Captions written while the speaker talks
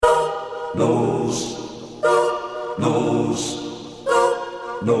Nose. Nose.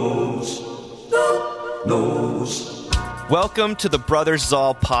 Nose. Nose. Welcome to the Brothers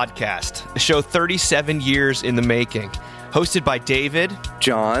Zoll podcast, a show 37 years in the making. Hosted by David,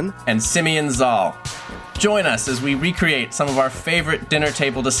 John, and Simeon Zoll. Join us as we recreate some of our favorite dinner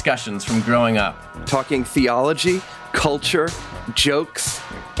table discussions from growing up. Talking theology, culture, jokes,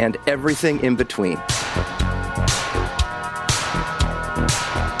 and everything in between.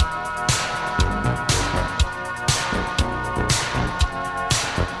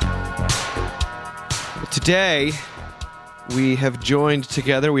 Today, we have joined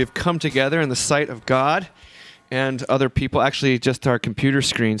together, we have come together in the sight of God and other people, actually just our computer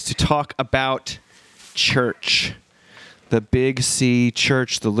screens, to talk about church. The big C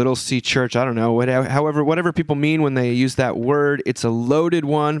church, the little c church, I don't know, whatever people mean when they use that word. It's a loaded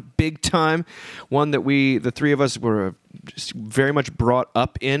one, big time, one that the three of us were just very much brought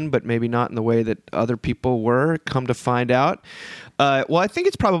up in, but maybe not in the way that other people were, come to find out. Well, I think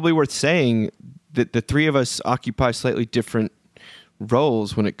it's probably worth saying that the three of us occupy slightly different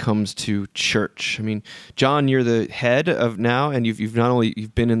roles when it comes to church. I mean, John, you're the head of now, and you've not only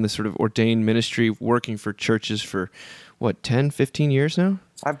you've been in the sort of ordained ministry working for churches for, 10, 15 years now?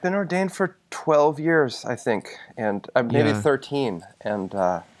 I've been ordained for 12 years, I think, and maybe 13. And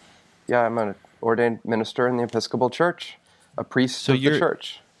I'm an ordained minister in the Episcopal Church, a priest of the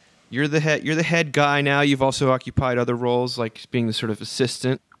church. You're the head guy now. You've also occupied other roles, like being the sort of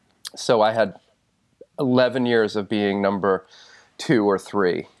assistant. So I had 11 years of being number 2 or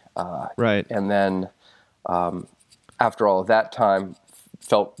 3. Right. And then after all of that time,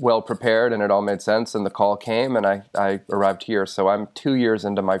 felt well prepared and it all made sense, and the call came and I arrived here. So I'm 2 years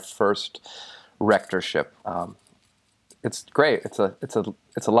into my first rectorship. It's great. It's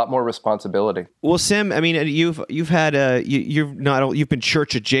a lot more responsibility. Well, Sim, I mean, you've been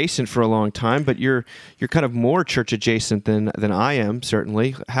church adjacent for a long time, but you're kind of more church adjacent than I am,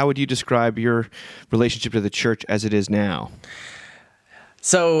 certainly. How would you describe your relationship to the church as it is now?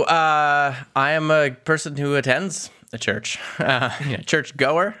 So I am a person who attends a church, church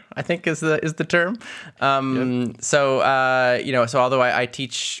goer, I think is the term. Yep. So although I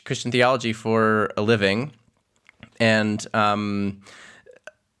teach Christian theology for a living, and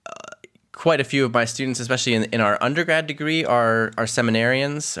quite a few of my students, especially in our undergrad degree, are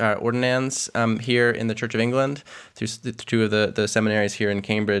seminarians, ordinands here in the Church of England, through two of the seminaries here in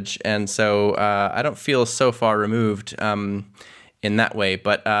Cambridge. And so I don't feel so far removed in that way,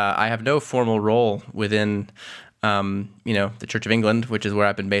 but I have no formal role within the Church of England, which is where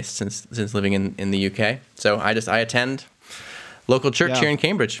I've been based since living in the UK. So I attend local church here in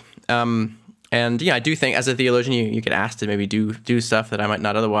Cambridge. And I do think as a theologian, you get asked to maybe do stuff that I might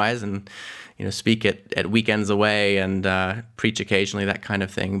not otherwise, and speak at weekends away and preach occasionally, that kind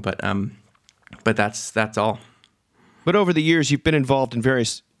of thing. But that's all. But over the years, you've been involved in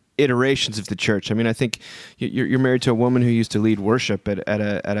various iterations of the church. I mean, I think you're married to a woman who used to lead worship at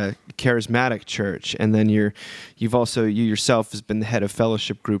a charismatic church, and then you yourself has been the head of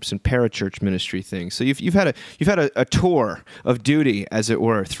fellowship groups and parachurch ministry things. So you've had a tour of duty, as it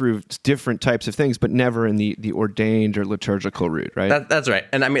were, through different types of things, but never in the ordained or liturgical route, right? That's right.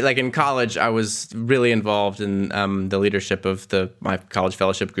 And I mean, like in college, I was really involved in the leadership of my college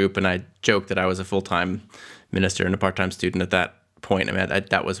fellowship group, and I joked that I was a full-time minister and a part-time student at that point. I mean,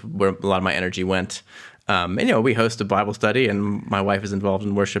 that was where a lot of my energy went. And we host a Bible study, and my wife is involved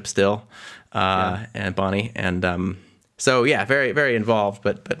in worship still, and Bonnie, and very, very involved,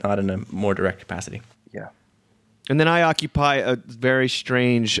 but not in a more direct capacity. Yeah. And then I occupy a very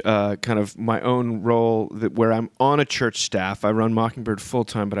strange kind of my own role where I'm on a church staff. I run Mockingbird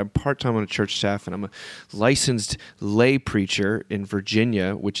full-time, but I'm part-time on a church staff, and I'm a licensed lay preacher in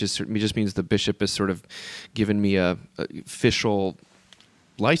Virginia, which just means the bishop has sort of given me a official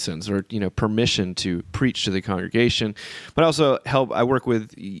license or permission to preach to the congregation. But I work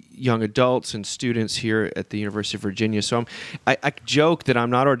with young adults and students here at the University of Virginia. So I joke that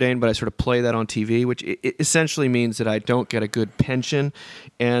I'm not ordained, but I sort of play that on TV, which it essentially means that I don't get a good pension,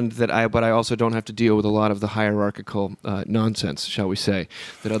 and but I also don't have to deal with a lot of the hierarchical nonsense, shall we say,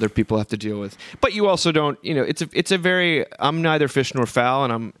 that other people have to deal with. But you also don't, I'm neither fish nor fowl,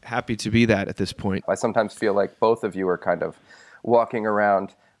 and I'm happy to be that at this point. I sometimes feel like both of you are kind of walking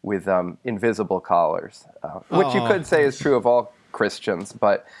around with invisible collars, which you could say is true of all Christians,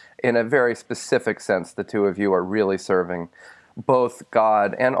 but in a very specific sense, the two of you are really serving both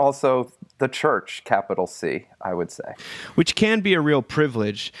God and also the church, capital C, I would say. Which can be a real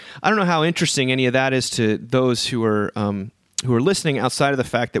privilege. I don't know how interesting any of that is to those who are listening, outside of the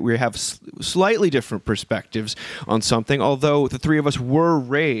fact that we have slightly different perspectives on something, although the three of us were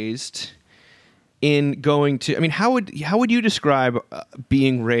raised in going to? I mean, how would you describe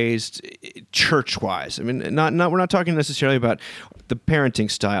being raised church-wise? I mean, we're not talking necessarily about the parenting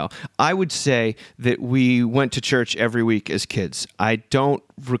style. I would say that we went to church every week as kids. I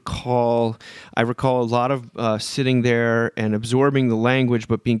recall a lot of sitting there and absorbing the language,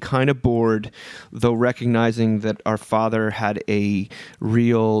 but being kind of bored, though recognizing that our father had a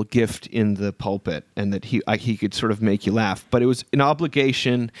real gift in the pulpit and that he could sort of make you laugh. But it was an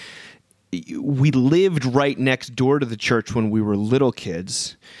obligation. We lived right next door to the church when we were little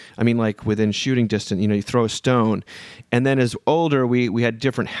kids. I mean, like within shooting distance, you throw a stone. And then as older, we had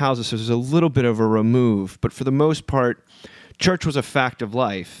different houses, so there's a little bit of a remove. But for the most part, church was a fact of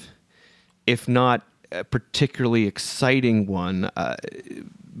life, if not a particularly exciting one,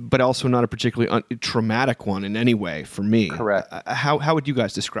 but also not a particularly traumatic one in any way for me. Correct. How would you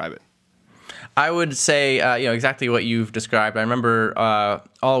guys describe it? I would say, exactly what you've described. I remember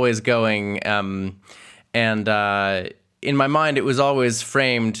always going, and in my mind, it was always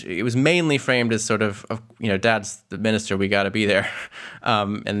framed. It was mainly framed as sort of Dad's the minister, we got to be there, or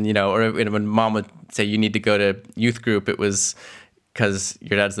when Mom would say you need to go to youth group, it was because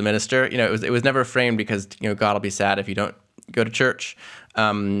your dad's the minister. It was never framed because God will be sad if you don't go to church.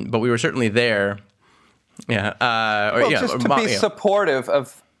 But we were certainly there. Yeah. Just to be supportive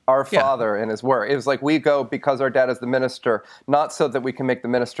of our father and his work. It was like we go because our dad is the minister, not so that we can make the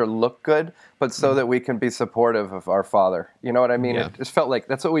minister look good, but so that we can be supportive of our father. You know what I mean? Yeah. It just felt like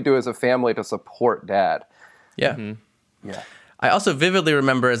that's what we do as a family to support dad. Yeah. Mm-hmm. Yeah. I also vividly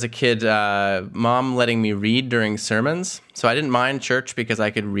remember as a kid, Mom letting me read during sermons. So I didn't mind church because I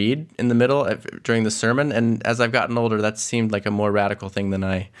could read in the middle during the sermon. And as I've gotten older, that seemed like a more radical thing than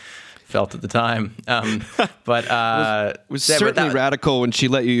I felt at the time. But it was certainly radical when she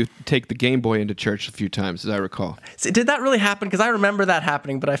let you take the Game Boy into church a few times, as I recall. Did that really happen? Because I remember that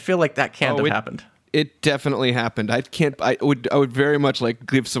happening, but I feel like that can't have happened. It definitely happened. I would very much like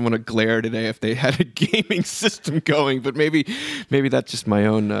give someone a glare today if they had a gaming system going, but maybe that's just my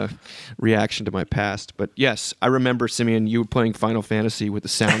own reaction to my past. But yes, I remember, Simeon, you were playing Final Fantasy with the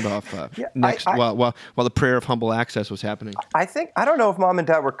sound off while the prayer of humble access was happening. I don't know if Mom and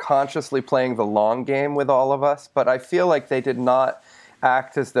Dad were consciously playing the long game with all of us, but I feel like they did not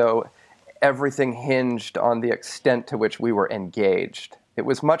act as though everything hinged on the extent to which we were engaged. It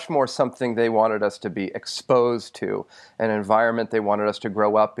was much more something they wanted us to be exposed to, an environment they wanted us to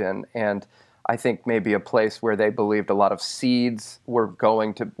grow up in, and I think maybe a place where they believed a lot of seeds were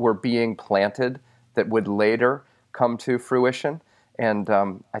being planted that would later come to fruition. And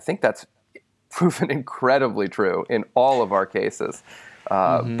I think that's proven incredibly true in all of our cases.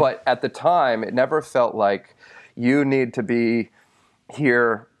 But at the time, it never felt like you need to be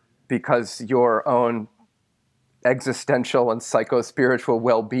here because your own existential and psycho-spiritual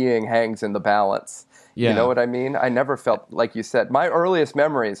well-being hangs in the balance. Yeah. You know what I mean? I never felt, like you said, my earliest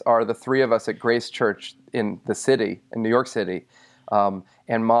memories are the three of us at Grace Church in the city, in New York City.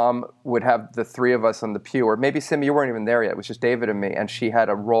 And Mom would have the three of us on the pew, or maybe, Sim, you weren't even there yet. It was just David and me, and she had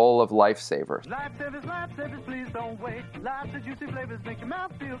a roll of Lifesavers. Lifesavers, please don't wait. Life's the juicy flavors make your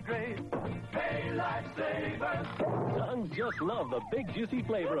mouth feel great. Hey, Lifesavers. Sons just love the big juicy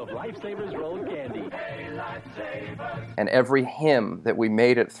flavor of Lifesavers rolled candy. Hey, Lifesavers. And every hymn that we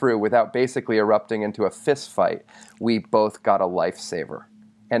made it through without basically erupting into a fist fight, we both got a Lifesaver.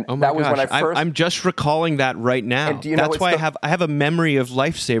 And that was when I first. I'm just recalling that right now. And do you know that's why I have a memory of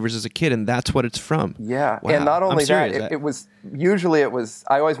Lifesavers as a kid, and that's what it's from. Yeah, wow. And not only that, it was usually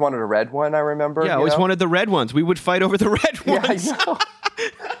I always wanted a red one. I remember. Yeah, I always wanted the red ones. We would fight over the red ones. Yeah, I know.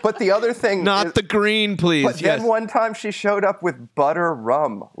 But the other thing Not the green, please. But then one time she showed up with butter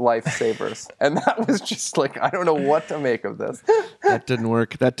rum Lifesavers. And that was just like, I don't know what to make of this. That didn't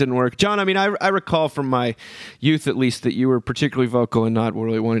work. John, I mean, I recall from my youth, at least, that you were particularly vocal and not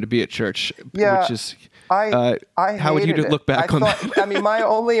really wanting to be at church. Yeah, which is, I how would you look back on that? I mean, my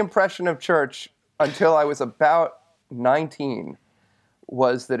only impression of church until I was about 19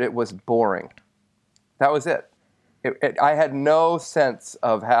 was that it was boring. That was it. I had no sense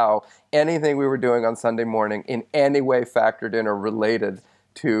of how anything we were doing on Sunday morning in any way factored in or related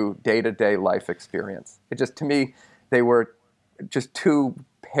to day-to-day life experience. It just, to me, they were just two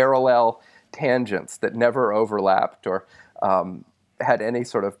parallel tangents that never overlapped or had any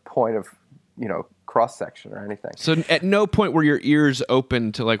sort of point of, cross-section or anything. So at no point were your ears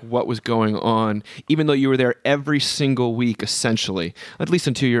open to like what was going on, even though you were there every single week, essentially, at least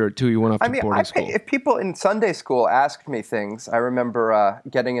until you went off to boarding school. If people in Sunday school asked me things, I remember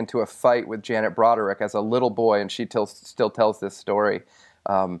getting into a fight with Janet Broderick as a little boy, and she still tells this story,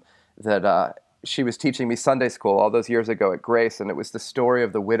 that she was teaching me Sunday school all those years ago at Grace, and it was the story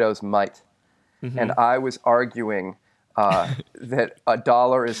of the widow's mite. and I was arguing that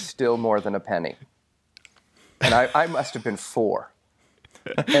 $1 is still more than a penny. And I must have been 4.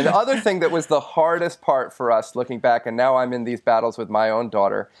 And the other thing that was the hardest part for us looking back, and now I'm in these battles with my own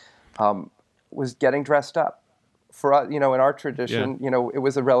daughter, was getting dressed up. For us, in our tradition, it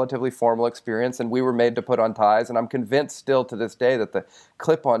was a relatively formal experience, and we were made to put on ties. And I'm convinced still to this day that the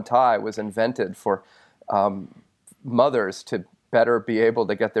clip-on tie was invented for mothers to better be able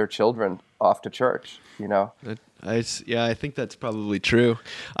to get their children off to church, I think that's probably true.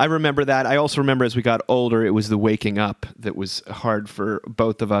 I remember that. I also remember as we got older, it was the waking up that was hard for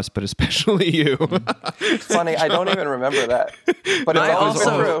both of us, but especially you. It's funny, I don't even remember that. But it's always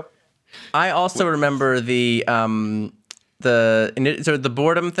been true. I also remember the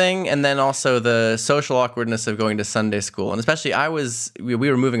boredom thing, and then also the social awkwardness of going to Sunday school. And especially we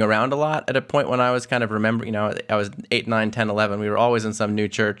were moving around a lot at a point when I was kind of I was 8, 9, 10, 11. We were always in some new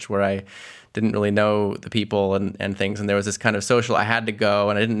church where I didn't really know the people and things. And there was this kind of social, I had to go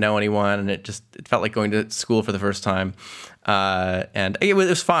and I didn't know anyone. And it felt like going to school for the first time. And it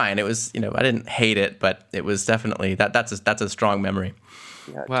was fine. It was, I didn't hate it, but it was definitely, that's a strong memory.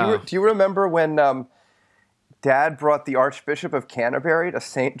 Yeah. Wow. Do you remember when Dad brought the Archbishop of Canterbury to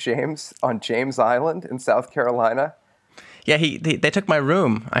St. James on James Island in South Carolina? Yeah, they took my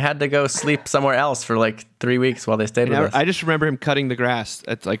room. I had to go sleep somewhere else for like 3 weeks while they stayed with us. I just remember him cutting the grass,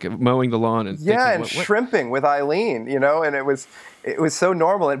 like mowing the lawn, and thinking, shrimping with Eileen, and it was so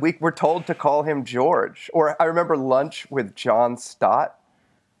normal. And we were told to call him George. Or I remember lunch with John Stott,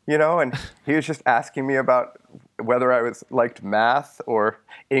 and he was just asking me about whether I liked math or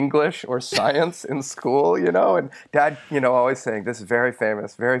English or science in school, and Dad, always saying, this is very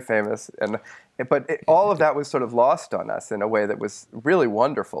famous, but all of that was sort of lost on us in a way that was really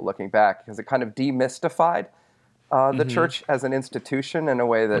wonderful looking back, because it kind of demystified the church as an institution in a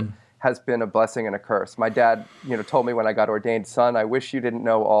way that has been a blessing and a curse. My dad, told me when I got ordained, son, I wish you didn't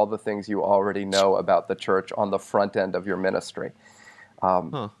know all the things you already know about the church on the front end of your ministry.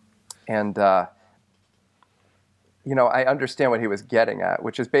 And I understand what he was getting at,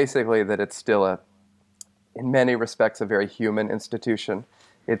 which is basically that it's still in many respects, a very human institution.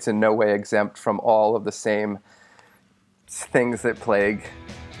 It's in no way exempt from all of the same things that plague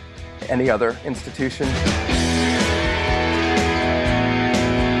any other institution.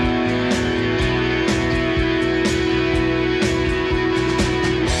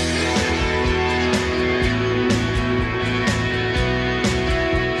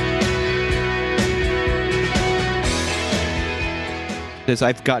 As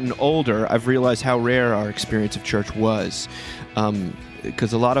I've gotten older, I've realized how rare our experience of church was.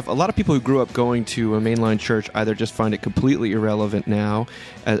 Because a lot of people who grew up going to a mainline church either just find it completely irrelevant now,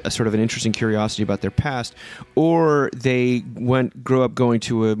 a sort of an interesting curiosity about their past, or they grew up going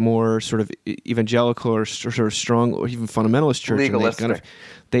to a more sort of evangelical or sort of strong or even fundamentalist church. Legalistic. And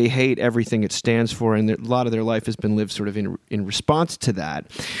they hate everything it stands for, and a lot of their life has been lived sort of in response to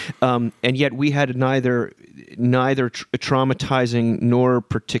that. And yet we had neither traumatizing nor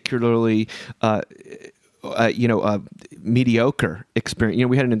particularly mediocre experience.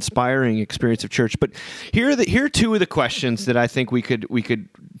 We had an inspiring experience of church. But here are two of the questions that I think we could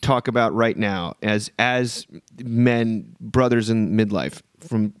talk about right now as men, brothers in midlife,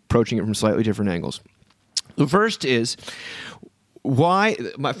 from approaching it from slightly different angles. The first is, why?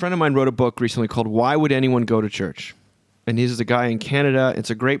 My friend of mine wrote a book recently called "Why Would Anyone Go to Church?" And he's a guy in Canada. It's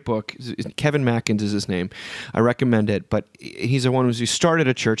a great book. Kevin Mackins is his name. I recommend it. But he's the one who started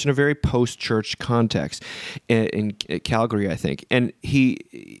a church in a very post-church context in Calgary, I think. And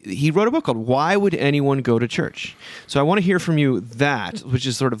he wrote a book called "Why Would Anyone Go to Church?" So I want to hear from you that, which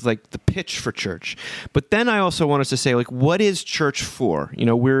is sort of like the pitch for church. But then I also want us to say, like, what is church for?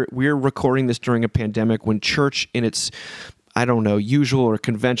 We're recording this during a pandemic when church in its usual or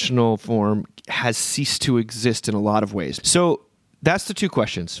conventional form has ceased to exist in a lot of ways. So that's the two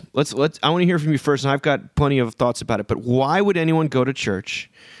questions. I want to hear from you first, and I've got plenty of thoughts about it. But why would anyone go to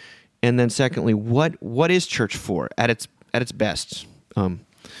church? And then secondly, what is church for at its best?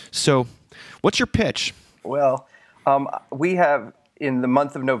 So what's your pitch? Well, we have in the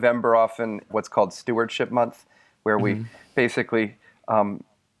month of November often what's called Stewardship Month, where we basically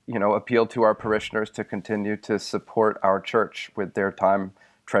appeal to our parishioners to continue to support our church with their time,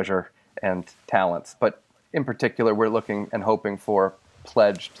 treasure, and talents. But in particular, we're looking and hoping for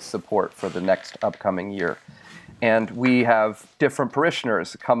pledged support for the next upcoming year. And we have different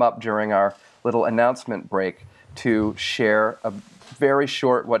parishioners come up during our little announcement break to share a very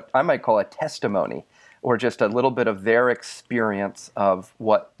short, what I might call a testimony, or just a little bit of their experience of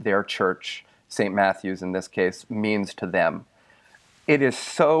what their church, St. Matthew's in this case, means to them. it is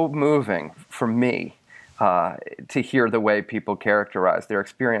so moving for me to hear the way people characterize their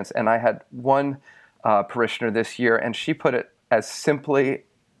experience. And I had one parishioner this year, and she put it as simply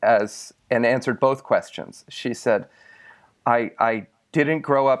as, and answered both questions. She said, I didn't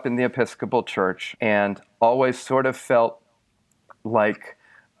grow up in the Episcopal Church and always sort of felt like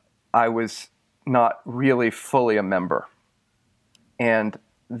I was not really fully a member. And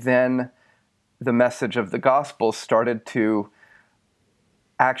then the message of the gospel started to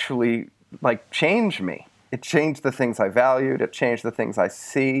actually change me. It changed the things I valued. It changed the things I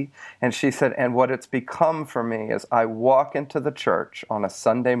see. And she said, and what it's become for me is I walk into the church on a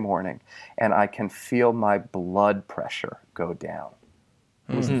Sunday morning and I can feel my blood pressure go down.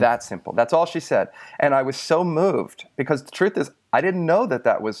 It was that simple. That's all she said. And I was so moved because the truth is I didn't know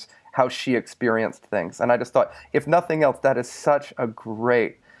that was how she experienced things. And I just thought, if nothing else, that is such a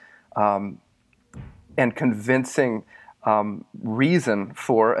great and convincing reason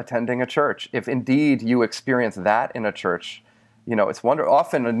for attending a church. If indeed you experience that in a church, it's wonderful.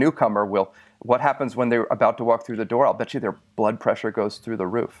 Often a newcomer what happens when they're about to walk through the door? I'll bet you their blood pressure goes through the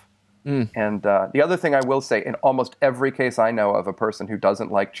roof. And the other thing I will say, in almost every case I know of a person who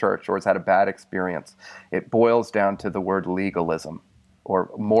doesn't like church or has had a bad experience, it boils down to the word legalism or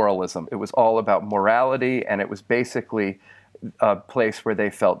moralism. It was all about morality, and it was basically a place where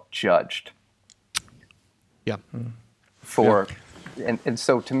they felt judged. Yeah. And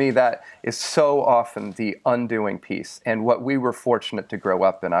so to me, that is so often the undoing piece. And what we were fortunate to grow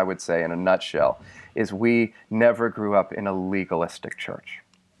up in, I would say in a nutshell, is we never grew up in a legalistic church.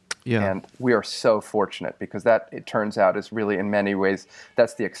 Yeah. And we are so fortunate because that, it turns out, is really in many ways,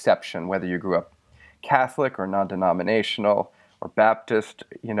 that's the exception, whether you grew up Catholic or non-denominational or Baptist,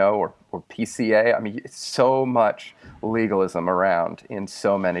 or PCA. I mean, it's so much legalism around in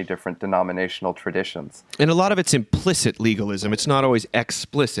so many different denominational traditions. And a lot of it's implicit legalism. It's not always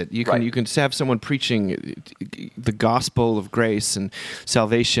explicit. You can have someone preaching the gospel of grace and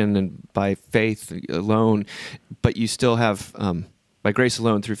salvation and by faith alone, but you still have by grace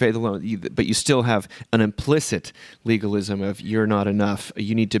alone, through faith alone, but you still have an implicit legalism of you're not enough.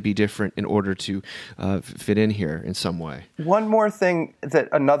 You need to be different in order to fit in here in some way. One more thing that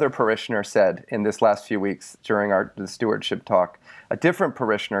another parishioner said in this last few weeks during the stewardship talk, a different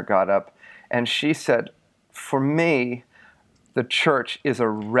parishioner got up and she said, for me, the church is a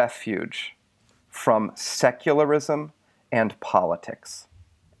refuge from secularism and politics.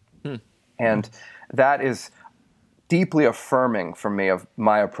 And that is deeply affirming for me of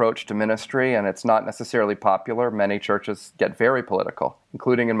my approach to ministry, and it's not necessarily popular. Many churches get very political,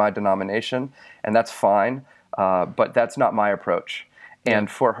 including in my denomination, and that's fine, but that's not my approach. And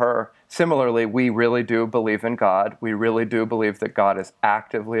for her, similarly, we really do believe in God. We really do believe that God is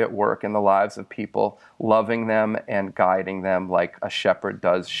actively at work in the lives of people, loving them and guiding them like a shepherd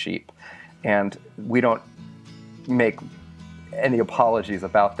does sheep. And we don't make any apologies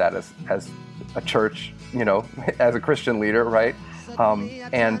about that as a church, as a Christian leader, right?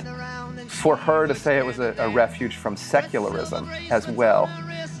 And for her to say it was a refuge from secularism as well,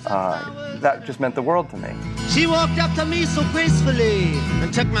 that just meant the world to me. She walked up to me so gracefully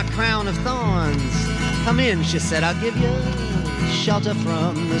and took my crown of thorns. Come in, she said, I'll give you shelter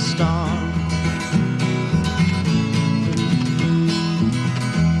from the storm.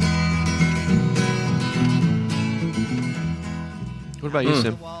 What about you,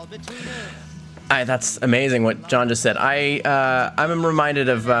 Sim? That's amazing what John just said. I'm reminded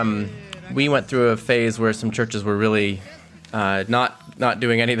of we went through a phase where some churches were really not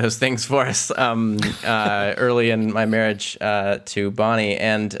doing any of those things for us early in my marriage to Bonnie,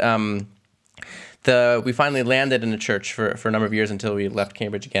 and we finally landed in a church for a number of years until we left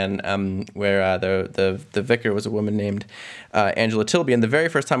Cambridge again, where the vicar was a woman named Angela Tilby. And the very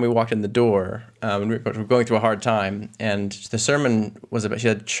first time we walked in the door, we were going through a hard time, and the sermon was about, she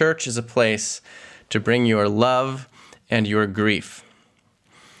said, church is a place to bring your love and your grief.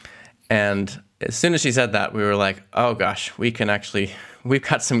 And as soon as she said that, we were like, oh gosh, we've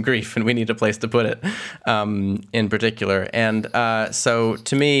got some grief and we need a place to put it, in particular. And so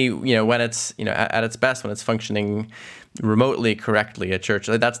to me, when it's, at its best, when it's functioning remotely correctly, a church,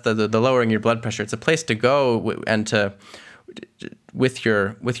 that's the lowering your blood pressure. It's a place to go and to, with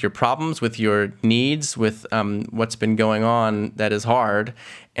your problems, with your needs, with what's been going on that is hard,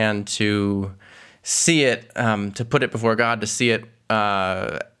 and to see it, to put it before God, to see it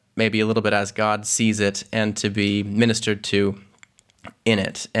maybe a little bit as God sees it, and to be ministered to in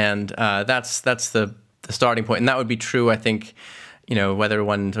it. And that's the starting point. And that would be true, I think, whether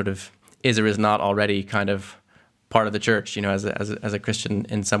one sort of is or is not already kind of part of the church, as a Christian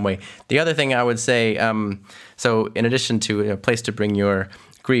in some way. The other thing I would say, so in addition to a place to bring your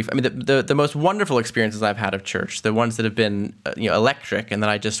grief, I mean, the most wonderful experiences I've had of church, the ones that have been electric, and that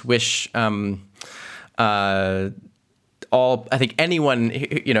I just wish I think anyone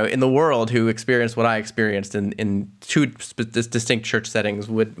in the world who experienced what I experienced in two distinct church settings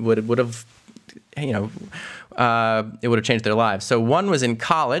would have it would have changed their lives. So one was in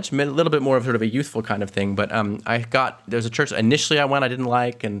college, a little bit more of sort of a youthful kind of thing. But there was a church initially I didn't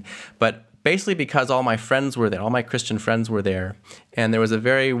like, but basically because all my friends were there, all my Christian friends were there, and there was a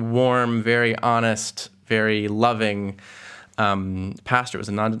very warm, very honest, very loving pastor.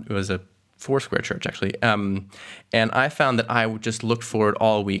 It was a Foursquare church, actually. And I found that I just looked forward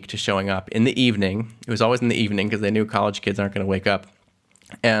all week to showing up in the evening. It was always in the evening because they knew college kids aren't going to wake up.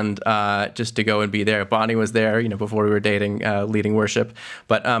 And just to go and be there. Bonnie was there, before we were dating, leading worship.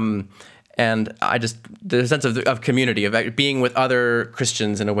 But and I just, the sense of community, of being with other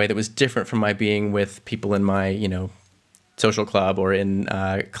Christians in a way that was different from my being with people in my, social club or in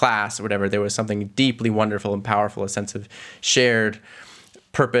class or whatever. There was something deeply wonderful and powerful, a sense of shared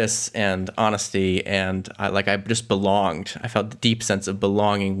purpose and honesty, and I just belonged. I felt a deep sense of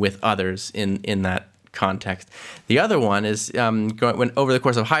belonging with others in that context. The other one is when over the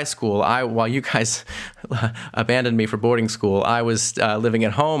course of high school, while you guys abandoned me for boarding school, I was living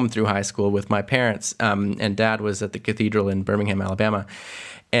at home through high school with my parents, and Dad was at the cathedral in Birmingham, Alabama.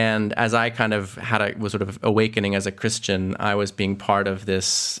 And as I kind of was sort of awakening as a Christian, I was being part of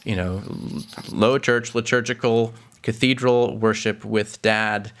this, low church, liturgical cathedral worship with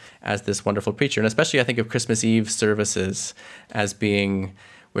Dad as this wonderful preacher. And especially I think of Christmas Eve services as being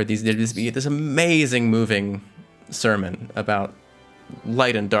where there's this amazing moving sermon about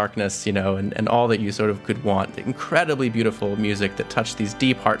light and darkness, and all that you sort of could want. Incredibly beautiful music that touched these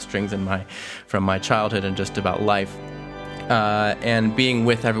deep heartstrings from my childhood and just about life. And being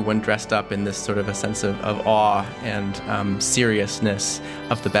with everyone dressed up in this sort of a sense of awe and seriousness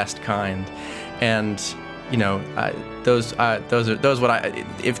of the best kind. And those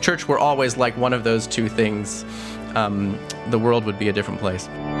if church were always like one of those two things, the world would be a different place.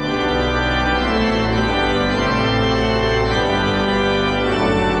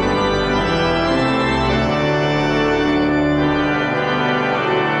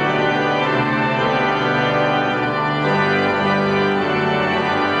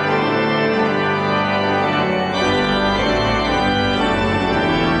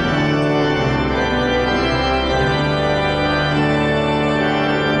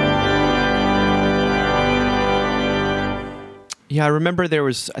 Yeah, I remember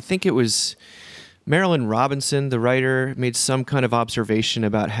I think it was Marilyn Robinson, the writer, made some kind of observation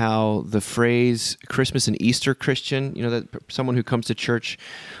about how the phrase Christmas and Easter Christian, that someone who comes to church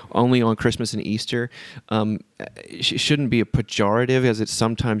only on Christmas and Easter, shouldn't be a pejorative as it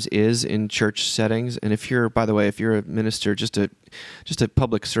sometimes is in church settings. And if you're a minister, just a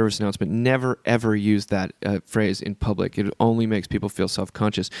public service announcement, never ever use that phrase in public. It only makes people feel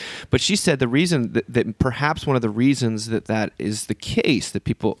self-conscious. But she said the reason that perhaps one of the reasons that is the case, that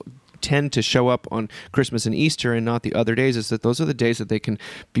people tend to show up on Christmas and Easter and not the other days, is that those are the days that they can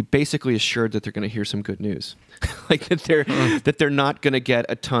be basically assured that they're going to hear some good news. Like that they're not going to get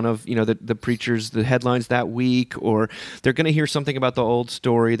a ton of, the preachers, the headlines that week, or they're going to hear something about the old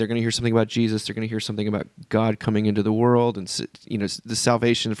story, they're going to hear something about Jesus, they're going to hear something about God coming into the world and, the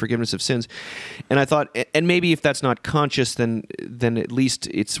salvation, the forgiveness of sins. And I thought, and maybe if that's not conscious, then at least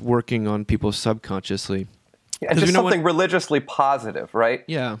it's working on people subconsciously. And just something religiously positive, right?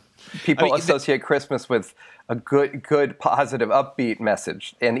 Yeah. People associate Christmas with a good, positive, upbeat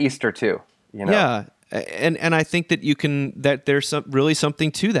message, and Easter too. Yeah, and I think that there's really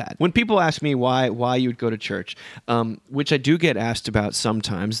something to that. When people ask me why you would go to church, which I do get asked about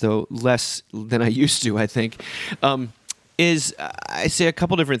sometimes, though less than I used to, I think. Is I say a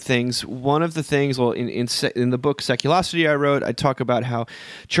couple different things. One of the things, in the book Seculosity I wrote, I talk about how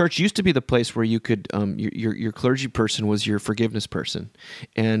church used to be the place where you could, your clergy person was your forgiveness person.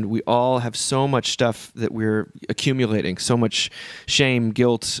 And we all have so much stuff that we're accumulating, so much shame,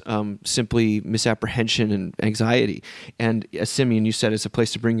 guilt, simply misapprehension and anxiety. And as Simeon, you said, it's a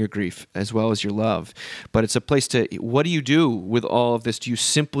place to bring your grief as well as your love. But it's a place what do you do with all of this? Do you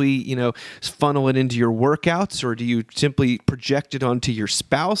simply, funnel it into your workouts, or do you simply simply projected onto your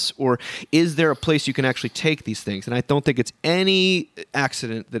spouse, or is there a place you can actually take these things? And I don't think it's any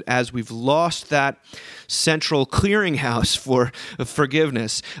accident that as we've lost that central clearinghouse for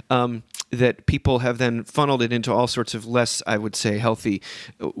forgiveness, that people have then funneled it into all sorts of less, I would say, healthy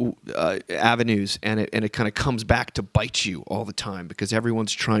avenues, and it kind of comes back to bite you all the time because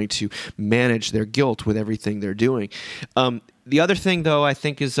everyone's trying to manage their guilt with everything they're doing. The other thing, though, I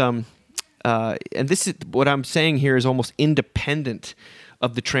think is, and this is what I'm saying here is almost independent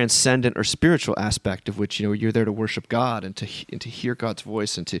of the transcendent or spiritual aspect of which, you're there to worship God and to hear God's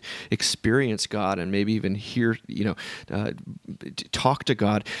voice and to experience God and maybe even hear, talk to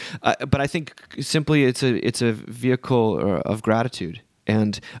God. But I think simply it's a vehicle of gratitude.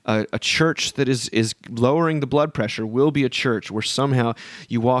 And a church that is lowering the blood pressure will be a church where somehow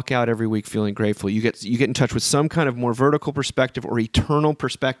you walk out every week feeling grateful. You get in touch with some kind of more vertical perspective or eternal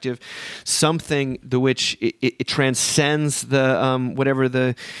perspective, something to which it transcends the whatever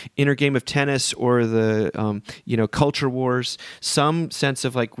the inner game of tennis or the culture wars. Some sense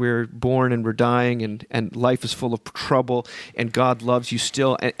of like we're born and we're dying and life is full of trouble and God loves you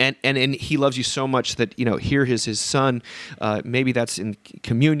still and He loves you so much that here is His Son. Maybe that's in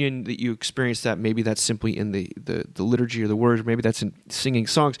communion that you experience that. Maybe that's simply in the liturgy or the words. Maybe that's in singing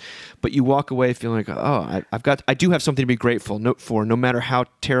songs. But you walk away feeling like, I do have something to be grateful for, no matter how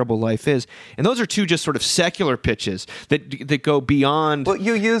terrible life is. And those are two just sort of secular pitches that go beyond. Well,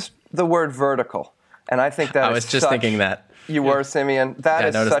 you used the word vertical, and I think that I was just thinking that. You were, Simeon. That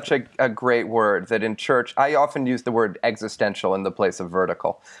is such a great word that in church, I often use the word existential in the place of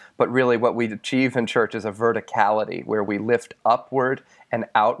vertical. But really what we achieve in church is a verticality where we lift upward and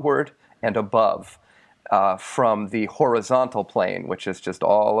outward and above from the horizontal plane, which is just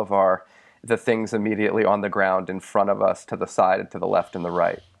all of the things immediately on the ground in front of us, to the side and to the left and the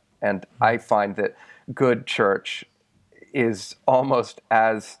right. And I find that good church is almost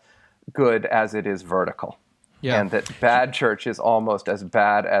as good as it is vertical. Yeah. And that bad church is almost as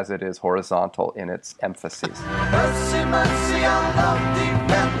bad as it is horizontal in its emphases. Mercy, mercy on love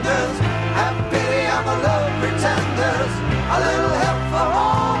defenders. Have pity on the love pretenders. A little help for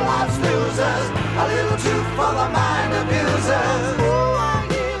all life's losers. A little truth for the mind abusers. Ooh, I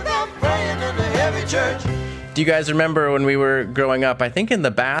hear them praying in the heavy church. Do you guys remember when we were growing up, I think in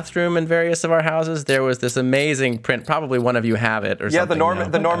the bathroom in various of our houses, there was this amazing print, probably one of you have it or something. Yeah,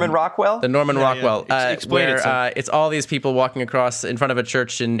 the Norman Rockwell? The Norman Rockwell. Explain where, it. It's all these people walking across in front of a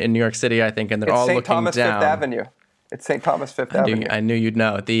church in New York City, I think, and they're all looking down. It's St. Thomas Fifth Avenue. It's St. Thomas Fifth Avenue. I knew you'd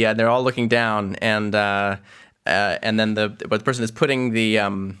know. They're all looking down, and then the person is putting they're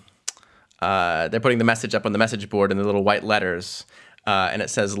putting the message up on the message board in the little white letters, and it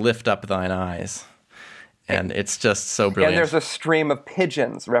says, "Lift up thine eyes." And it's just so brilliant. And there's a stream of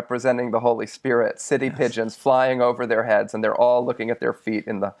pigeons representing the Holy Spirit, city pigeons flying over their heads, and they're all looking at their feet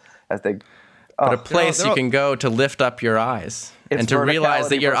as they. But a place you can go to lift up your eyes and to realize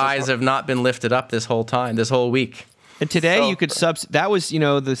that your eyes have not been lifted up this whole time, this whole week. And today you could that was,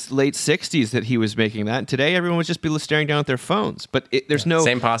 the late 60s that he was making that. And today everyone would just be staring down at their phones. But there's no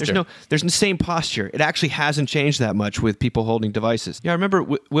same posture. There's the same posture. It actually hasn't changed that much with people holding devices. Yeah, I remember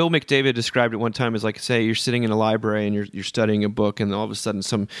Will McDavid described it one time as like, say you're sitting in a library and you're studying a book, and all of a sudden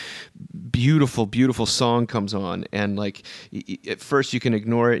some beautiful, beautiful song comes on, and like at first you can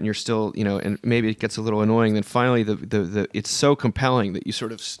ignore it and you're still, and maybe it gets a little annoying. Then finally the it's so compelling that you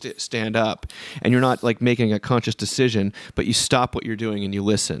sort of stand up, and you're not like making a conscious decision, but you stop what you're doing and you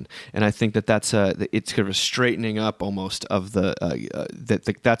listen. And I think that's it's kind of a straightening up almost of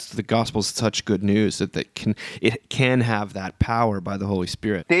that's the gospel's such good news that it can have that power by the Holy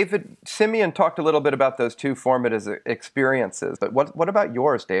Spirit. David, Simeon talked a little bit about those two formative experiences, but what about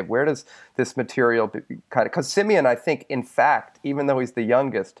yours, Dave? Where does this material because Simeon, I think, in fact, even though he's the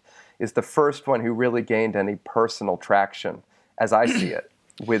youngest, is the first one who really gained any personal traction, as I see it,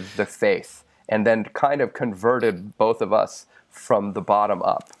 with the faith, and then kind of converted both of us from the bottom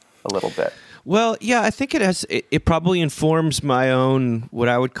up a little bit. Well, yeah, I think it probably informs my own, what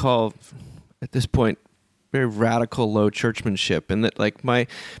I would call, at this point, very radical low churchmanship, and that like my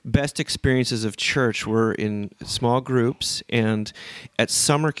best experiences of church were in small groups and at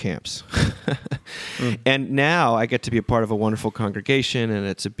summer camps. And now I get to be a part of a wonderful congregation, and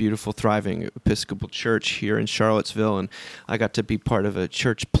it's a beautiful, thriving Episcopal church here in Charlottesville, and I got to be part of a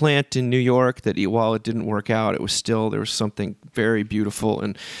church plant in New York that while it didn't work out, there was something very beautiful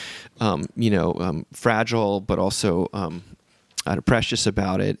and fragile, but also precious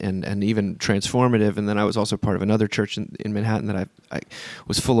about it, and even transformative. And then I was also part of another church in Manhattan that I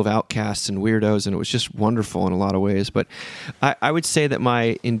was full of outcasts and weirdos, and it was just wonderful in a lot of ways. But I would say that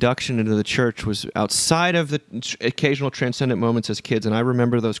my induction into the church was outside of the occasional transcendent moments as kids, and I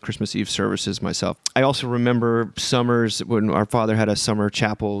remember those Christmas Eve services myself. I also remember summers when our father had a summer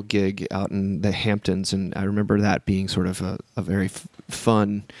chapel gig out in the Hamptons, and I remember that being sort of a very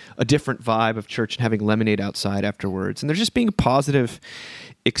fun, a different vibe of church, and having lemonade outside afterwards. And there's just being positive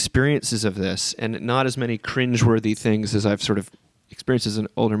experiences of this, and not as many cringeworthy things as I've sort of experienced as an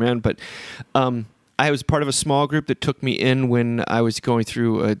older man. But I was part of a small group that took me in when I was going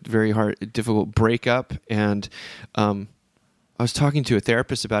through a very difficult breakup, and I was talking to a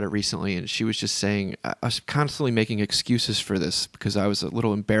therapist about it recently, and she was just saying I was constantly making excuses for this because I was a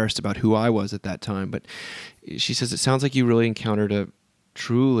little embarrassed about who I was at that time. But she says, it sounds like you really encountered a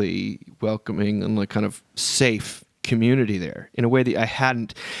truly welcoming and like kind of safe community there in a way that I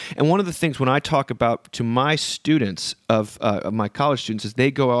hadn't. And one of the things when I talk about to my students of my college students is they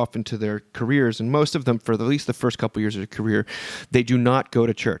go off into their careers, and most of them, for at least the first couple years of their career, they do not go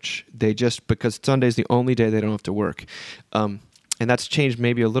to church. They just, because Sunday's the only day they don't have to work. And that's changed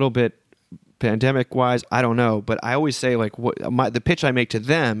maybe a little bit pandemic-wise. I don't know. But I always say, like, the pitch I make to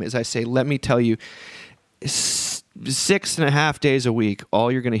them is I say, let me tell you, 6.5 days a week,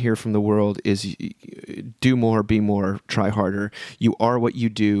 all you're going to hear from the world is do more, be more, try harder. You are what you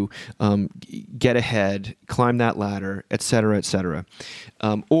do. Get ahead, climb that ladder, et cetera, et cetera.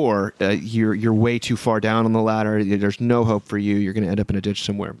 Or you're way too far down on the ladder. There's no hope for you. You're going to end up in a ditch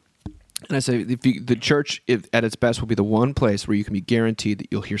somewhere. And I say the church at its best will be the one place where you can be guaranteed that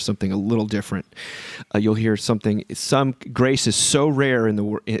you'll hear something a little different. You'll hear something. Some grace is so rare in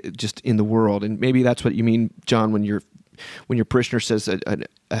the world, and maybe that's what you mean, John, when your parishioner says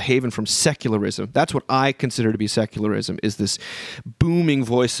a haven from secularism. That's what I consider to be secularism, is this booming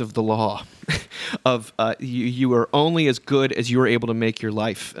voice of the law of you are only as good as you are able to make your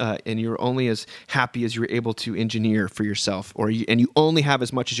life, and you're only as happy as you're able to engineer for yourself, and you only have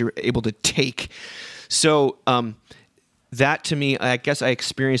as much as you're able to take. So that, to me, I guess I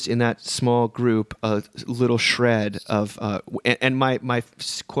experienced in that small group a little shred of, and my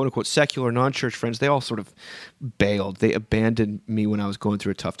quote-unquote secular non-church friends, they all sort of bailed. They abandoned me when I was going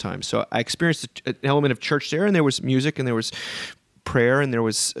through a tough time. So I experienced an element of church there, and there was music, and there was prayer, and there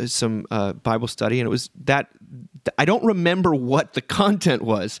was some Bible study, and it was that. I don't remember what the content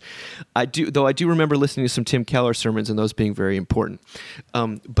was. I do remember listening to some Tim Keller sermons and those being very important.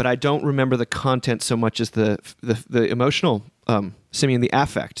 But I don't remember the content so much as the emotional, Simeon, the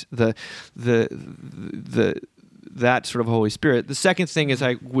affect, that sort of Holy Spirit. The second thing is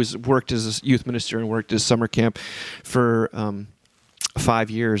I worked as a youth minister and worked as summer camp for 5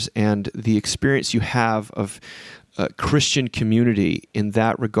 years, and the experience you have of Christian community in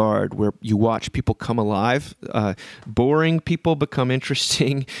that regard, where you watch people come alive, boring people become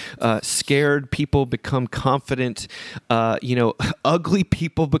interesting, scared people become confident, ugly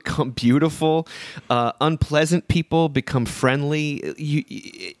people become beautiful, unpleasant people become friendly,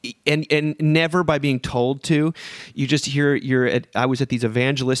 and never by being told to. You just hear I was at these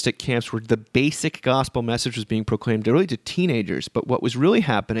evangelistic camps where the basic gospel message was being proclaimed really to teenagers, but what was really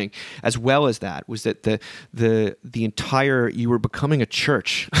happening, as well as that, was that you were becoming a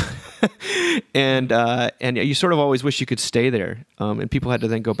church, and you sort of always wish you could stay there, and people had to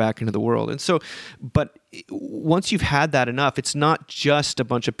then go back into the world. And so, but once you've had that enough, it's not just a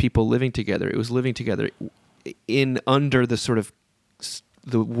bunch of people living together. It was living together under the sort of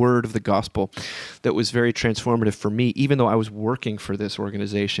the word of the gospel that was very transformative for me. Even though I was working for this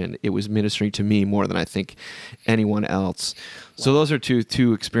organization, it was ministering to me more than I think anyone else. Wow. So those are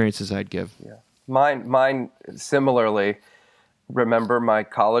two experiences I'd give. Yeah. Mine similarly, remember my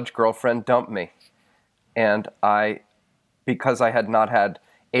college girlfriend dumped me, and because I had not had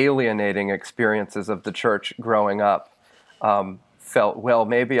alienating experiences of the church growing up, felt, well,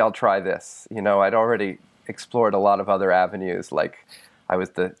 maybe I'll try this. I'd already explored a lot of other avenues, like I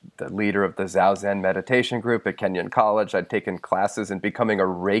was the leader of the Zazen meditation group at Kenyon College. I'd taken classes in becoming a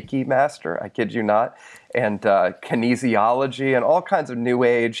Reiki master, I kid you not, and kinesiology and all kinds of New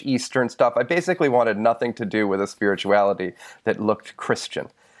Age, Eastern stuff. I basically wanted nothing to do with a spirituality that looked Christian,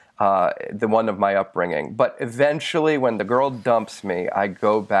 the one of my upbringing. But eventually, when the girl dumps me, I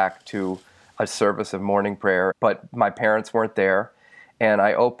go back to a service of morning prayer, but my parents weren't there. And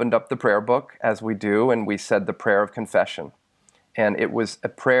I opened up the prayer book, as we do, and we said the prayer of confession. And it was a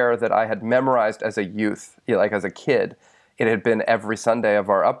prayer that I had memorized as a youth, like as a kid. It had been every Sunday of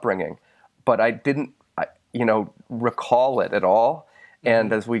our upbringing, but I didn't, recall it at all.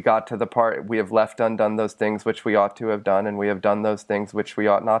 And as we got to the part, we have left undone those things which we ought to have done, and we have done those things which we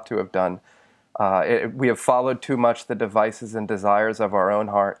ought not to have done. We have followed too much the devices and desires of our own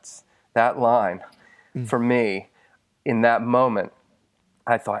hearts. That line, for me, in that moment,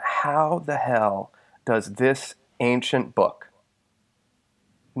 I thought, how the hell does this ancient book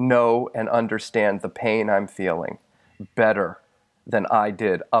know and understand the pain I'm feeling better than I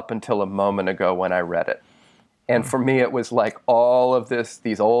did up until a moment ago when I read it? And for me, it was like all of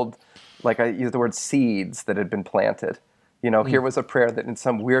these old, like I use the word seeds that had been planted. Here was a prayer that in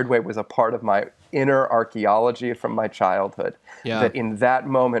some weird way was a part of my inner archaeology from my childhood. Yeah. That in that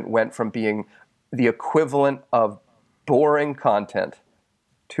moment went from being the equivalent of boring content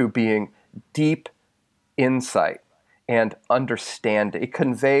to being deep insight and understanding. It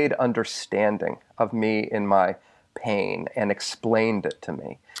conveyed understanding of me in my pain and explained it to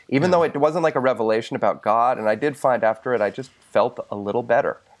me. Even though it wasn't like a revelation about God, and I did find after it, I just felt a little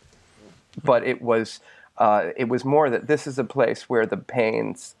better. But it was more that this is a place where the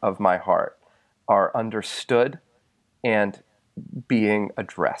pains of my heart are understood and being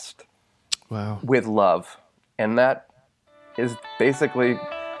addressed. Wow. With love. And that is basically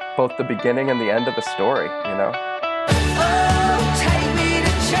both the beginning and the end of the story, Oh, take me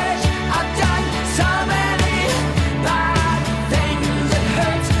to church. I've done so many bad things that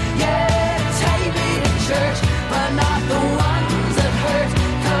hurt. Yeah, take me to church, but not the ones that hurt.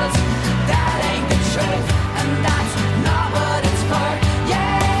 'Cause that ain't the truth, and that's not what it's for.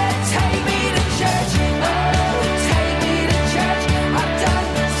 Yeah, take me to church. Oh, take me to church. I've done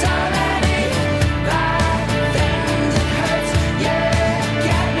so many bad things that hurt. Yeah,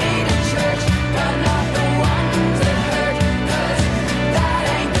 get me to church, but not the ones that hurt. 'Cause that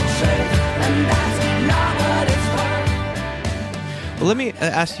ain't the truth, and that's not what it's for. Well, let me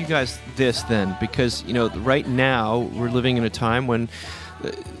ask you guys this then, because, right now we're living in a time when,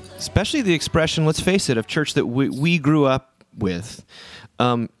 especially the expression, let's face it, of church that we grew up with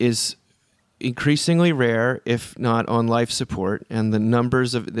is increasingly rare, if not on life support. And the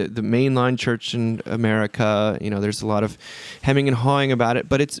numbers of the mainline church in America, there's a lot of hemming and hawing about it,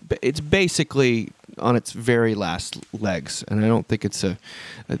 but it's basically on its very last legs. And I don't think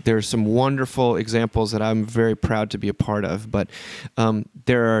there's some wonderful examples that I'm very proud to be a part of, but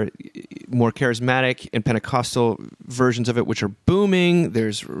there are more charismatic and Pentecostal versions of it which are booming.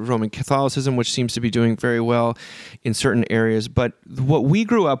 There's Roman Catholicism, which seems to be doing very well in certain areas. But what we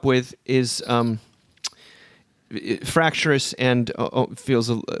grew up with is fractious and feels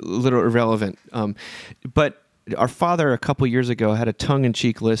a little irrelevant. But our father, a couple years ago, had a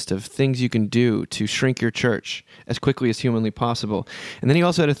tongue-in-cheek list of things you can do to shrink your church as quickly as humanly possible. And then he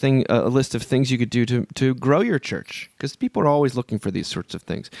also had a list of things you could do to grow your church, because people are always looking for these sorts of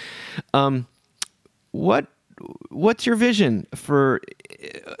things. What's your vision for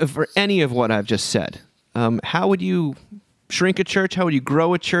any of what I've just said? How would you shrink a church? How would you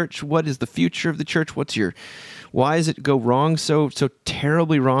grow a church? What is the future of the church? Why does it go wrong so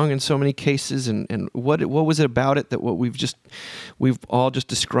terribly wrong in so many cases? And what was it about it that we've all just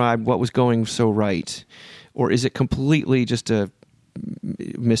described what was going so right? Or is it completely just a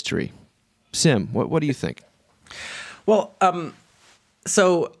mystery? Sim, what do you think? Well,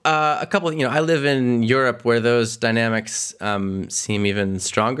 so a couple, I live in Europe where those dynamics seem even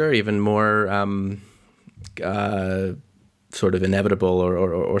stronger, even more sort of inevitable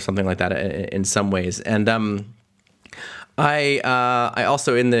or something like that in some ways. And I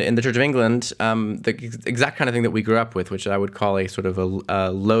also in the Church of England, the exact kind of thing that we grew up with, which I would call a sort of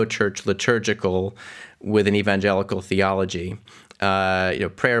a low church liturgical with an evangelical theology,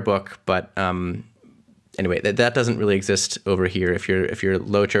 prayer book, but anyway, that doesn't really exist over here. If you're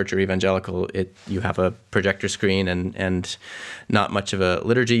low church or evangelical, you have a projector screen and not much of a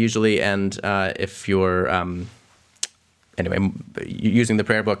liturgy usually, and if you're anyway, using the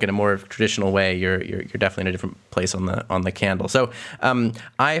prayer book in a more traditional way, you're definitely in a different place on the candle. So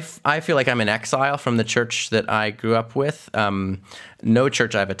I feel like I'm in exile from the church that I grew up with. No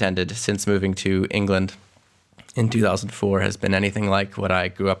church I've attended since moving to England in 2004 has been anything like what I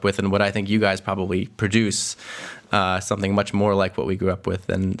grew up with, and what I think you guys probably produce. Something much more like what we grew up with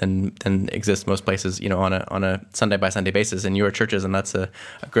than exists most places, on a Sunday by Sunday basis in your churches, and that's a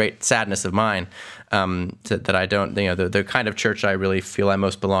great sadness of mine that I don't, the kind of church I really feel I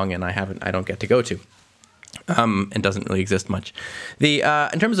most belong in, I don't get to go to, and doesn't really exist much.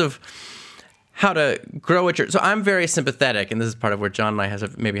 In terms of how to grow a church, so I'm very sympathetic, and this is part of where John and I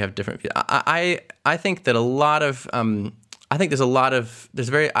maybe have different views. I think that a lot of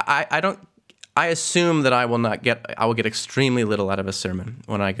I assume that I will get extremely little out of a sermon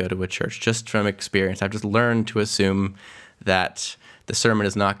when I go to a church, just from experience. I've just learned to assume that the sermon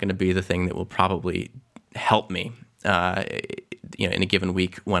is not going to be the thing that will probably help me, in a given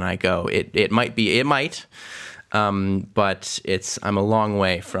week when I go. It might. But I'm a long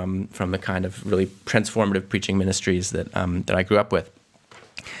way from the kind of really transformative preaching ministries that I grew up with.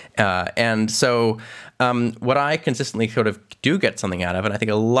 And so what I consistently sort of do get something out of, and I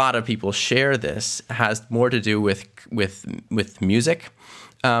think a lot of people share this, has more to do with music.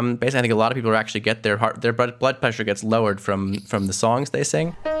 Basically, I think a lot of people actually get their blood pressure gets lowered from the songs they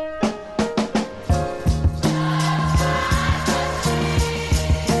sing.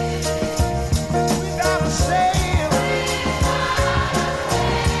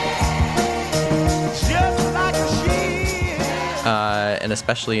 And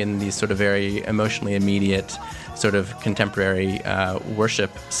especially in these sort of very emotionally immediate, sort of contemporary worship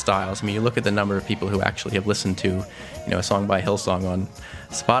styles. I mean, you look at the number of people who actually have listened to, a song by Hillsong on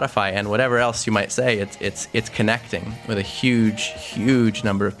Spotify, and whatever else you might say, it's connecting with a huge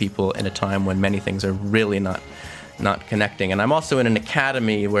number of people in a time when many things are really not connecting. And I'm also in an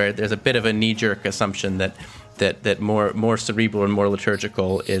academy where there's a bit of a knee-jerk assumption that more cerebral and more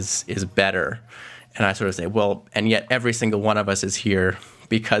liturgical is better. And I sort of say, well, and yet every single one of us is here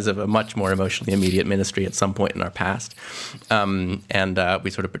because of a much more emotionally immediate ministry at some point in our past. And we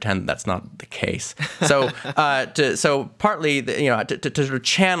sort of pretend that's not the case. So partly, to sort of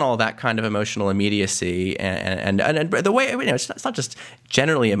channel that kind of emotional immediacy and the way, it's not just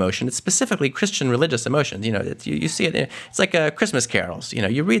generally emotion, it's specifically Christian religious emotions. You see it, it's like Christmas carols.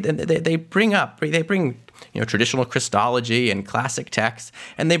 You read, they bring traditional Christology and classic texts,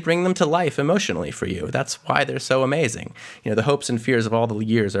 and they bring them to life emotionally for you. That's why they're so amazing. The hopes and fears of all the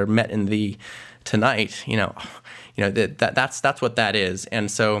years are met in thee tonight. That's what that is.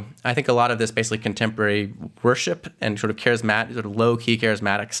 And so I think a lot of this basically contemporary worship and sort of charismatic, sort of low-key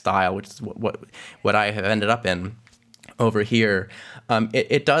charismatic style, which is what I have ended up in over here,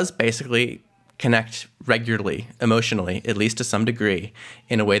 it does basically connect regularly, emotionally, at least to some degree,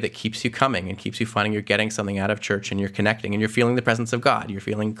 in a way that keeps you coming and keeps you finding you're getting something out of church and you're connecting and you're feeling the presence of God. You're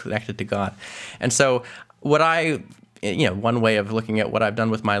feeling connected to God. And so one way of looking at what I've done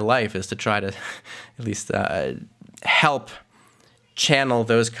with my life is to try to at least help channel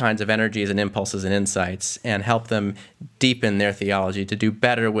those kinds of energies and impulses and insights and help them deepen their theology, to do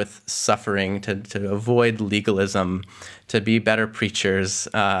better with suffering, to avoid legalism, to be better preachers,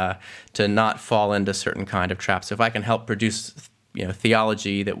 to not fall into certain kind of traps. So if I can help produce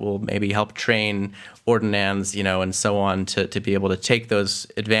theology that will maybe help train ordinands, and so on, to be able to take those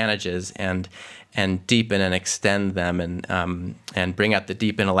advantages and deepen and extend them and bring out the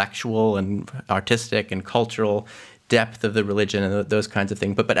deep intellectual and artistic and cultural depth of the religion and those kinds of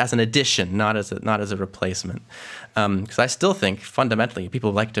things, but as an addition, not as a replacement. Because I still think fundamentally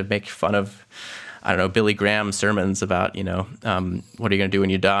people like to make fun of, Billy Graham sermons about, what are you going to do when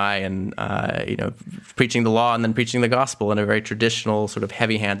you die, and preaching the law and then preaching the gospel in a very traditional sort of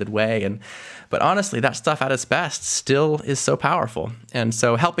heavy-handed way. But honestly, that stuff at its best still is so powerful. And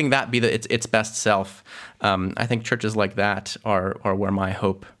so helping that be its best self, I think churches like that are where my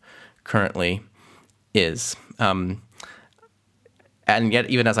hope currently is. And yet,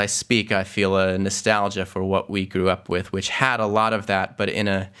 even as I speak, I feel a nostalgia for what we grew up with, which had a lot of that, but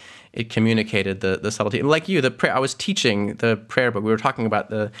it communicated the subtlety. And like you, the prayer, I was teaching the prayer book. We were talking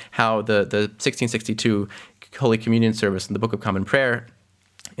about how the 1662 Holy Communion service in the Book of Common Prayer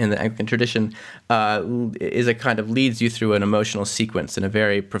in the Anglican tradition is a kind of leads you through an emotional sequence in a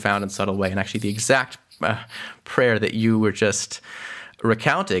very profound and subtle way. And actually, the exact prayer that you were just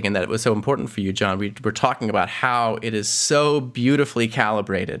recounting, and that it was so important for you, John, we were talking about how it is so beautifully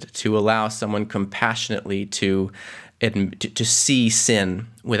calibrated to allow someone compassionately to see sin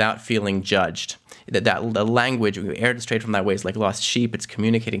without feeling judged. That the language, we aired it straight from thy ways like lost sheep. It's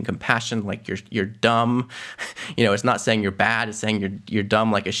communicating compassion, like you're dumb. It's not saying you're bad. It's saying you're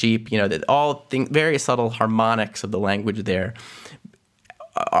dumb like a sheep. That all very subtle harmonics of the language there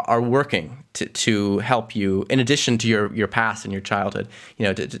are working to help you, in addition to your past and your childhood,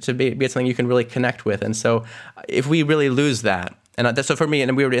 to be something you can really connect with. And so if we really lose that, so for me,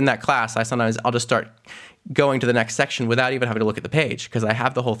 and we were in that class, I'll just start going to the next section without even having to look at the page, because I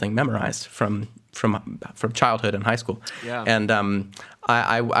have the whole thing memorized from childhood and high school. Yeah. And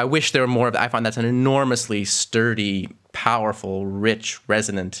I wish there were more of that. I find that's an enormously sturdy, powerful, rich,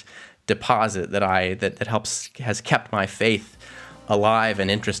 resonant deposit that has kept my faith alive and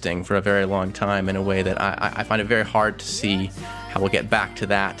interesting for a very long time, in a way that I find it very hard to see how we'll get back to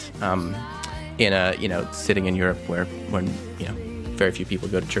that sitting in Europe where very few people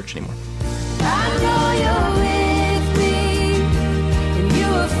go to church anymore. I know you're with me, and you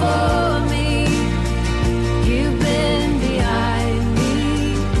are for me. You've been behind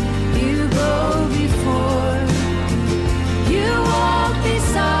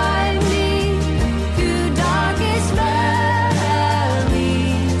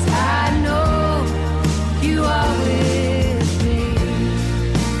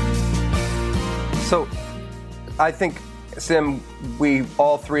I think, Sim, we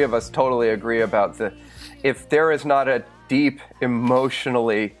all three of us totally agree about if there is not a deep,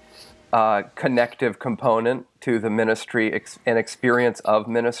 emotionally connective component to the ministry and experience of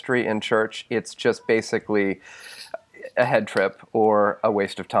ministry in church, it's just basically a head trip or a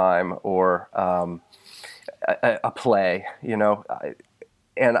waste of time or a play,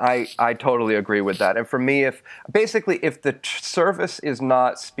 And I totally agree with that. And for me, if the service is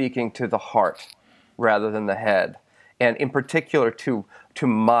not speaking to the heart rather than the head, and in particular to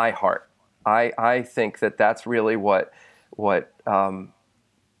my heart, I think that's really what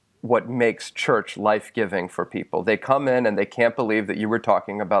makes church life-giving for people. They come in and they can't believe that you were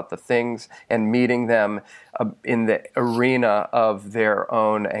talking about the things and meeting them in the arena of their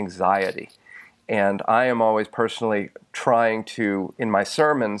own anxiety. And I am always personally trying to, in my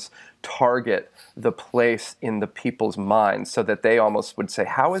sermons, target the place in the people's minds so that they almost would say,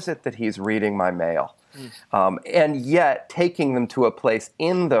 how is it that he's reading my mail? And yet taking them to a place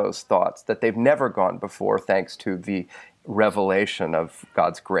in those thoughts that they've never gone before, thanks to the revelation of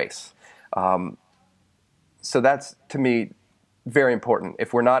God's grace. So that's, to me, very important.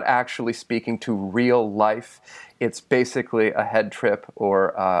 If we're not actually speaking to real life, it's basically a head trip or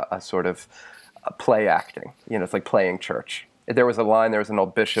a sort of play acting. It's like playing church. There was an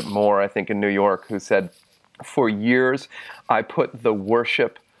old Bishop Moore, I think in New York, who said, for years, I put the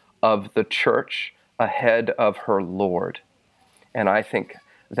worship of the church ahead of her Lord. And I think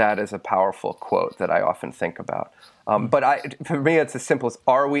that is a powerful quote that I often think about. But for me, it's as simple as,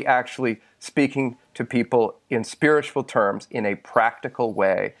 are we actually speaking to people in spiritual terms in a practical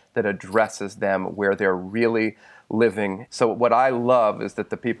way that addresses them where they're really living? So what I love is that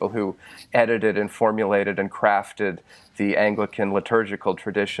the people who edited and formulated and crafted the Anglican liturgical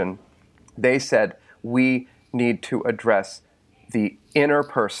tradition, they said, we need to address the inner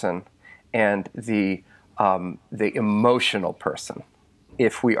person and the emotional person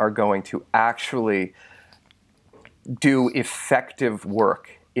if we are going to actually do effective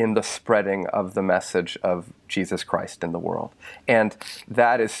work in the spreading of the message of Jesus Christ in the world. And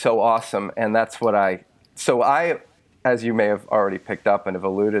that is so awesome, and that's what I, as you may have already picked up and have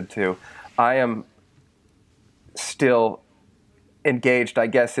alluded to, I am still engaged, I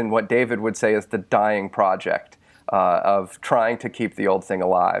guess, in what David would say is the dying project of trying to keep the old thing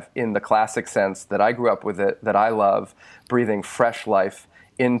alive in the classic sense that I grew up with it, that I love, breathing fresh life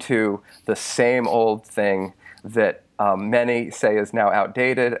into the same old thing that many say is now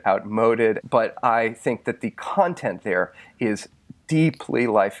outdated, outmoded, but I think that the content there is deeply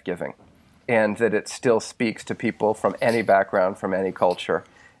life-giving and that it still speaks to people from any background, from any culture.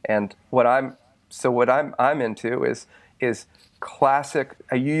 And what I'm into is classic.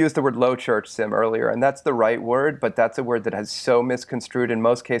 You used the word low church, Sim, earlier, and that's the right word, but that's a word that has so misconstrued. In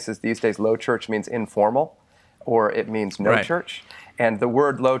most cases these days, low church means informal, or it means no right. church. And the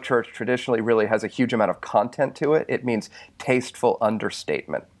word low church traditionally really has a huge amount of content to it. It means tasteful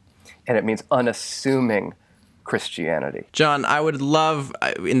understatement, and it means unassuming Christianity. John, I would love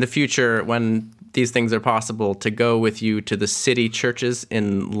in the future, when these things are possible, to go with you to the city churches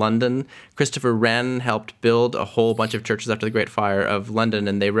in London. Christopher Wren helped build a whole bunch of churches after the Great Fire of London,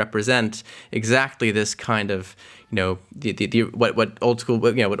 and they represent exactly this kind of, what old school,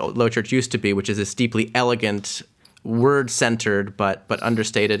 what low church used to be, which is this deeply elegant, word-centered, but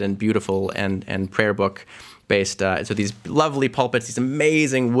understated and beautiful and prayer book based. So these lovely pulpits, these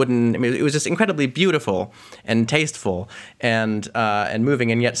amazing wooden. It was just incredibly beautiful and tasteful and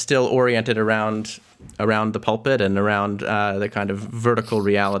moving, and yet still oriented around the pulpit and around the kind of vertical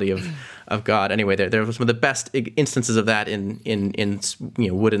reality of God. Anyway, there were some of the best instances of that in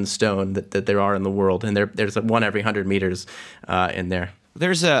wood and stone that there are in the world, and there's one every 100 meters in there.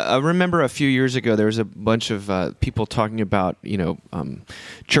 There's I remember a few years ago, there was a bunch of people talking about,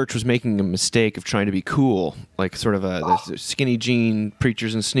 church was making a mistake of trying to be cool, like sort of the skinny jean,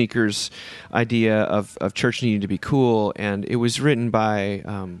 preachers and sneakers idea of church needing to be cool. And it was written by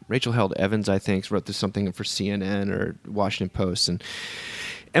Rachel Held Evans, I think, wrote this something for CNN or Washington Post.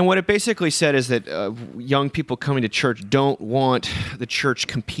 And what it basically said is that young people coming to church don't want the church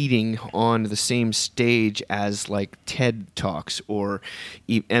competing on the same stage as like TED Talks or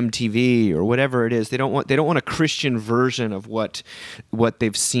MTV or whatever it is. They don't want a Christian version of what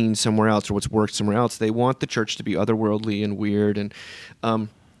they've seen somewhere else or what's worked somewhere else. They want the church to be otherworldly and weird. And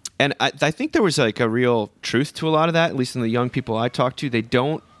I think there was like a real truth to a lot of that, at least in the young people I talked to.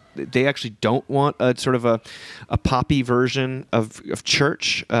 They actually don't want a sort of a poppy version of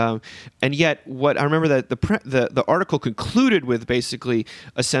church, and yet what I remember that the article concluded with basically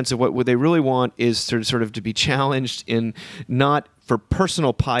a sense of what they really want is sort of to be challenged in not for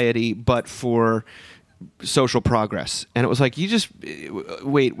personal piety but for social progress. And it was like, you just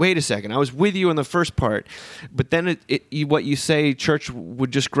wait a second. I was with you in the first part, but then what you say, church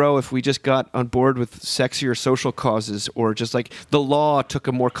would just grow if we just got on board with sexier social causes, or just like the law took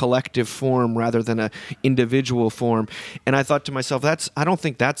a more collective form rather than a individual form. And I thought to myself, I don't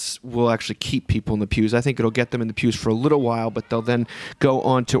think will actually keep people in the pews. I think it'll get them in the pews for a little while, but they'll then go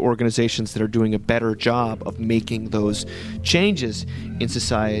on to organizations that are doing a better job of making those changes in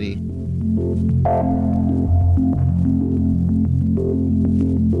society.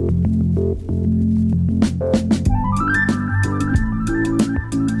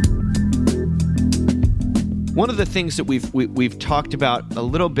 One of the things that we've talked about a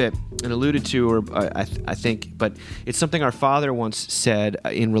little bit and alluded to, or I think, but it's something our father once said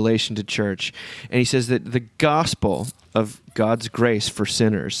in relation to church, and he says that the gospel of God's grace for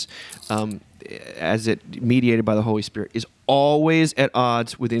sinners, as it mediated by the Holy Spirit, is always at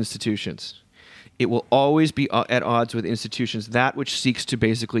odds with institutions. It will always be at odds with institutions, that which seeks to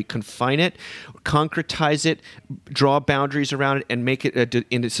basically confine it, concretize it, draw boundaries around it, and make it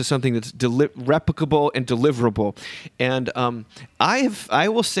into something that's replicable and deliverable. And I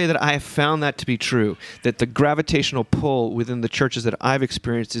will say that I have found that to be true, that the gravitational pull within the churches that I've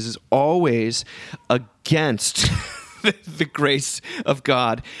experienced is always against the grace of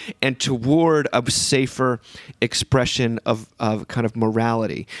God and toward a safer expression of kind of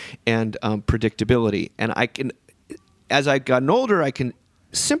morality and predictability. And as I've gotten older, I can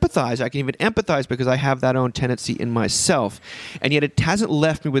sympathize, I can even empathize, because I have that own tendency in myself. And yet it hasn't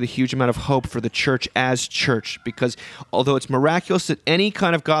left me with a huge amount of hope for the church as church, because although it's miraculous that any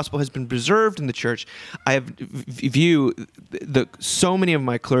kind of gospel has been preserved in the church, I view so many of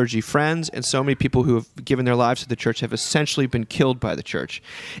my clergy friends and so many people who have given their lives to the church have essentially been killed by the church.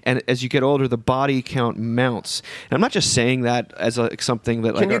 And as you get older, the body count mounts. And I'm not just saying that as something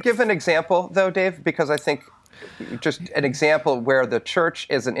that... Can you give an example, though, Dave? Because I think just an example where the church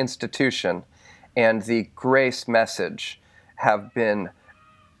is an institution and the grace message have been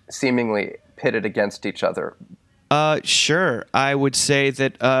seemingly pitted against each other. Sure. I would say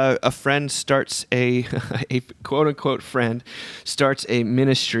that a friend starts a quote-unquote friend starts a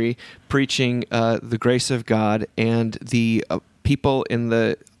ministry preaching the grace of God, and the people in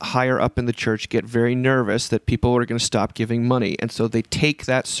the higher up in the church get very nervous that people are going to stop giving money, and so they take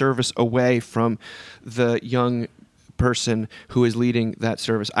that service away from the young person who is leading that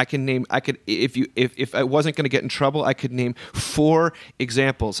service. If I wasn't going to get in trouble, I could name 4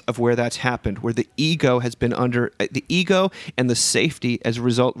 examples of where that's happened, where the ego has been under the ego and the safety as a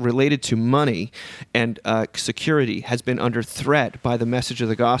result related to money and security has been under threat by the message of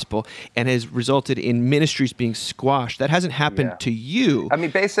the gospel and has resulted in ministries being squashed. That hasn't happened to you. I mean,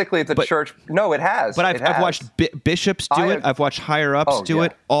 basically the church. No, it has. But I've watched bishops do it. I've watched higher ups do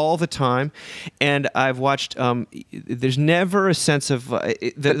it all the time, and I've watched. There's never a sense of...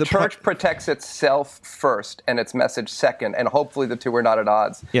 the church protects itself first and its message second, and hopefully the two are not at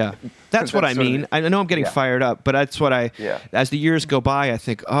odds. Yeah, that's what I mean. I know I'm getting fired up, but that's what as the years go by, I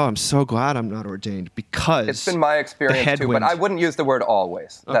think, I'm so glad I'm not ordained, because... It's been my experience too, but I wouldn't use the word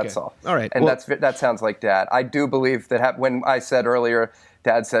always. Okay. That's all. All right. And that sounds like Dad. I do believe that when I said earlier...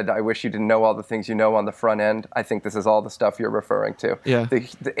 Dad said, I wish you didn't know all the things you know on the front end. I think this is all the stuff you're referring to. Yeah.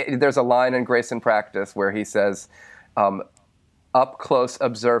 There's a line in Grace and Practice where he says, up-close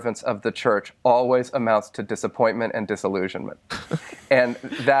observance of the church always amounts to disappointment and disillusionment. And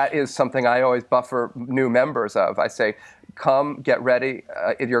that is something I always buffer new members of. I say, come, get ready.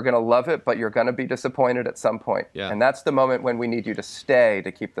 You're going to love it, but you're going to be disappointed at some point. Yeah. And that's the moment when we need you to stay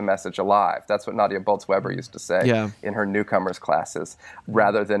to keep the message alive. That's what Nadia Bolz-Weber used to say in her newcomers classes.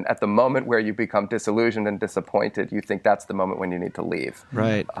 Rather than at the moment where you become disillusioned and disappointed, you think that's the moment when you need to leave.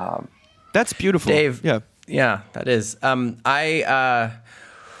 Right. That's beautiful. Dave. Yeah. Yeah, that is. I've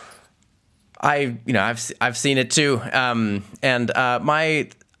seen it too. And my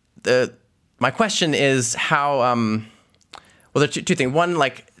question is how. Well, there are two things. One,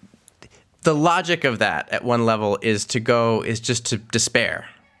 like the logic of that at one level is just to despair,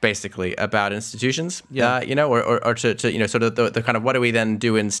 basically, about institutions. Yeah. Or to sort of the kind of what do we then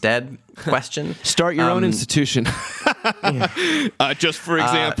do instead question. Start your own institution. Just for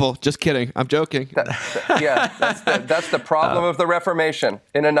example. Just kidding. I'm joking. That's the problem of the Reformation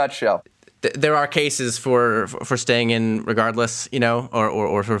in a nutshell. There are cases for staying in regardless,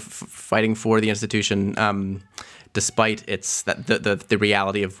 or for fighting for the institution, despite the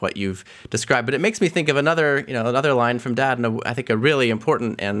reality of what you've described. But it makes me think of another line from Dad, and I think a really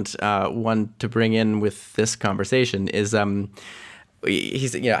important and one to bring in with this conversation is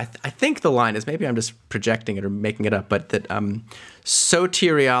he's, I think the line is, maybe I'm just projecting it or making it up, but that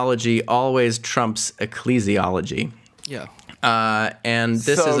soteriology always trumps ecclesiology. Yeah. And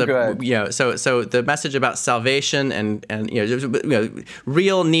this So is good. So the message about salvation and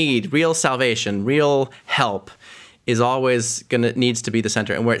real need, real salvation, real help is always needs to be the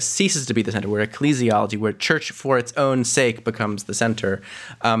center. And where it ceases to be the center, where ecclesiology, where church for its own sake becomes the center,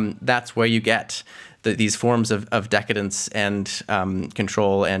 that's where you get these forms of decadence and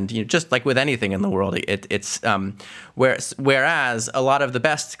control, and just like with anything in the world, it's whereas a lot of the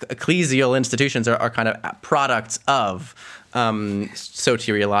best ecclesial institutions are kind of products of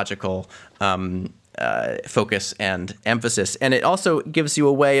soteriological focus and emphasis, and it also gives you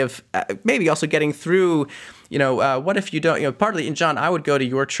a way of maybe also getting through. What if you don't? Partly, and John, I would go to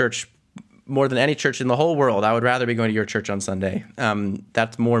your church more than any church in the whole world. I would rather be going to your church on Sunday.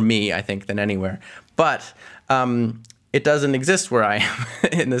 That's more me, I think, than anywhere. But it doesn't exist where I am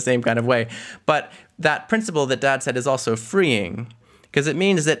in the same kind of way. But that principle that Dad said is also freeing, because it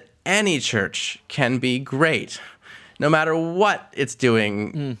means that any church can be great, no matter what it's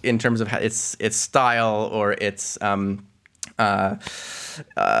doing in terms of its style or its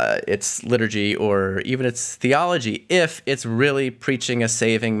liturgy or even its theology, if it's really preaching a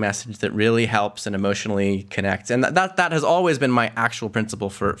saving message that really helps and emotionally connects. And that has always been my actual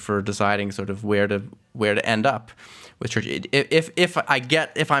principle for deciding sort of where to end up with church.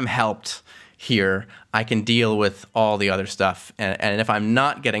 If I'm helped here, I can deal with all the other stuff. And if I'm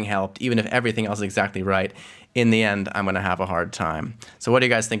not getting helped, even if everything else is exactly right, in the end, I'm going to have a hard time. So what do you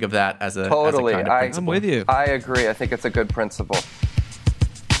guys think of that as a Totally. kind of principle? I'm with you. I agree. I think it's a good principle.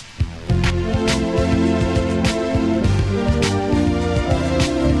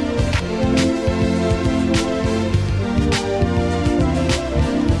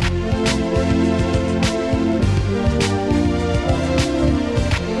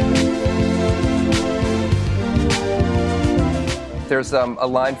 There's a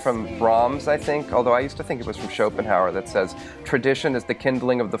line from Brahms, I think, although I used to think it was from Schopenhauer, that says, tradition is the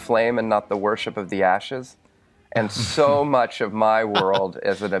kindling of the flame and not the worship of the ashes. And so much of my world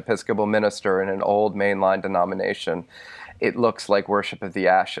as an Episcopal minister in an old mainline denomination, it looks like worship of the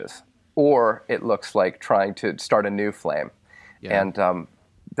ashes, or it looks like trying to start a new flame. Yeah. And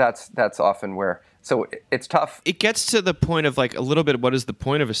that's often where... So it's tough. It gets to the point of like a little bit, what is the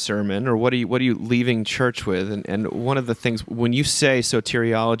point of a sermon, or what are you leaving church with? And one of the things, when you say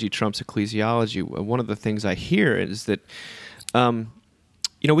soteriology trumps ecclesiology, one of the things I hear is that, we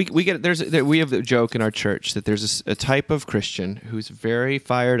have the joke in our church that there's a type of Christian who's very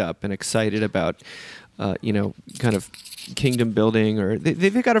fired up and excited about, kind of kingdom building, or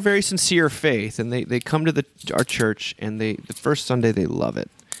they've got a very sincere faith, and they come to our church, and the first Sunday they love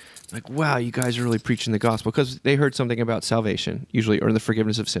it. Like, wow, you guys are really preaching the gospel, because they heard something about salvation, usually, or the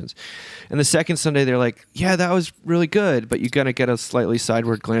forgiveness of sins. And the second Sunday, they're like, yeah, that was really good, but you're going to get a slightly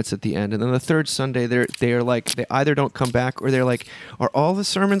sideward glance at the end. And then the third Sunday, they're like, they either don't come back, or they're like, are all the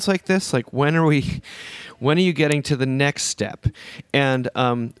sermons like this? Like, when are you getting to the next step? And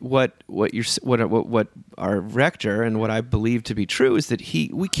what our rector and what I believe to be true is that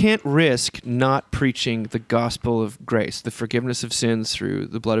we can't risk not preaching the gospel of grace, the forgiveness of sins through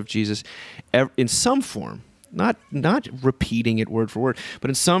the blood of Jesus, in some form, not repeating it word for word, but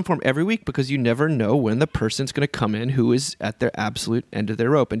in some form every week, because you never know when the person's going to come in who is at their absolute end of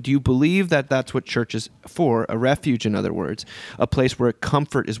their rope. And do you believe that that's what church is for, a refuge, in other words, a place where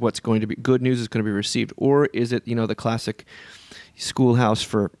comfort is what's going to be, good news is going to be received? Or is it, the classic schoolhouse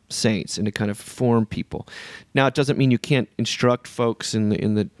for saints and to kind of form people? Now, it doesn't mean you can't instruct folks in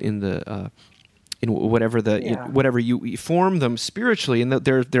whatever you form them spiritually, and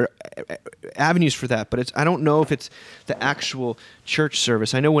there are avenues for that. But I don't know if it's the actual church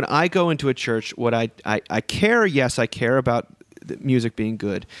service. I know when I go into a church, what I care. Yes, I care about the music being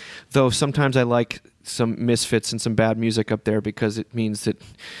good, though sometimes I like some misfits and some bad music up there, because it means that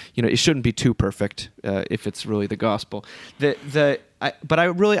it shouldn't be too perfect if it's really the gospel. But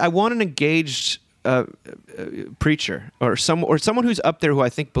I want an engaged preacher or someone who's up there who I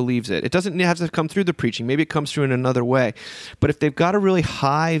think believes it. It doesn't have to come through the preaching. Maybe it comes through in another way. But if they've got a really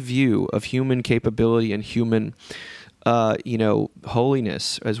high view of human capability and human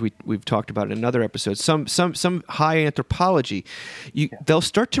holiness, as we've talked about in another episode, some high anthropology, they'll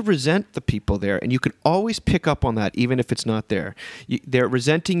start to resent the people there, and you can always pick up on that, even if it's not there. They're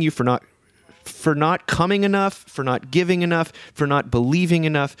resenting you for not coming enough, for not giving enough, for not believing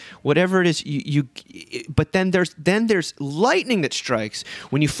enough, whatever it is. But then there's lightning that strikes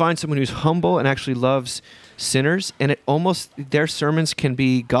when you find someone who's humble and actually loves sinners, and their sermons can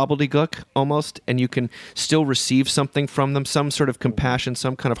be gobbledygook almost, and you can still receive something from them, some sort of compassion,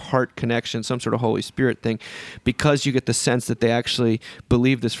 some kind of heart connection, some sort of Holy Spirit thing, because you get the sense that they actually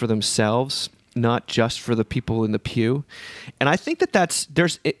believe this for themselves, not just for the people in the pew. And I think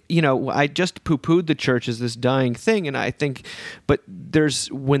I just poo-pooed the church as this dying thing, and I think, but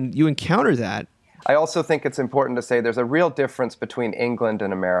when you encounter that. I also think it's important to say there's a real difference between England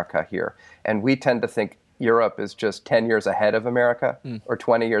and America here. And we tend to think Europe is just 10 years ahead of America or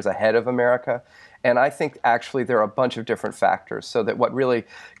 20 years ahead of America. And I think actually there are a bunch of different factors, so that what really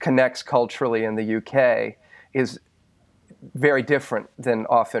connects culturally in the UK is very different than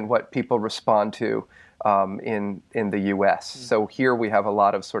often what people respond to in the US. So here we have a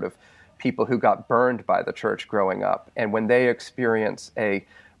lot of sort of people who got burned by the church growing up. And when they experience a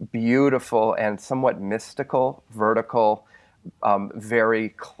beautiful and somewhat mystical, vertical, very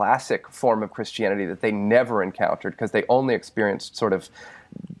classic form of Christianity that they never encountered because they only experienced sort of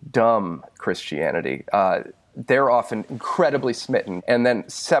dumb Christianity, they're often incredibly smitten. And then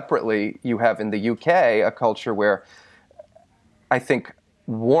separately, you have in the UK a culture where I think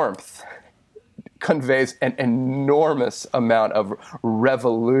warmth conveys an enormous amount of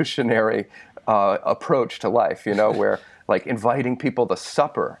revolutionary approach to life, where like inviting people to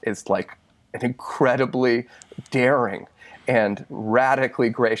supper is like an incredibly daring and radically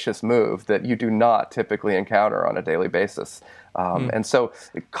gracious move that you do not typically encounter on a daily basis. And so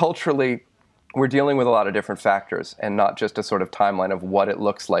culturally, we're dealing with a lot of different factors and not just a sort of timeline of what it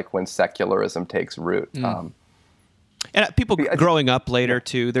looks like when secularism takes root. And people growing up later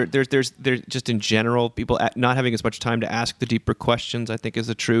too. There's just in general people not having as much time to ask the deeper questions, I think, is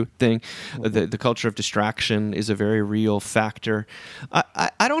a true thing. The culture of distraction is a very real factor.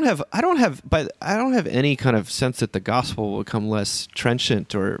 I don't have any kind of sense that the gospel will become less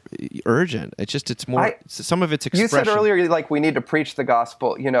trenchant or urgent. It's more some of its expression. You said earlier, like, we need to preach the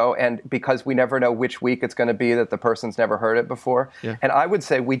gospel, and because we never know which week it's going to be that the person's never heard it before. Yeah. And I would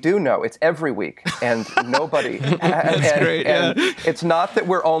say we do know. It's every week, and nobody. That's great. And it's not that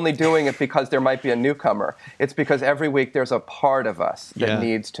we're only doing it because there might be a newcomer. It's because every week there's a part of us that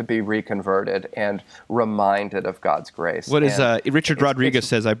needs to be reconverted and reminded of God's grace. What is Richard Rodriguez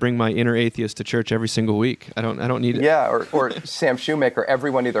says? I bring my inner atheist to church every single week. I don't need it. Yeah, or Sam Shoemaker.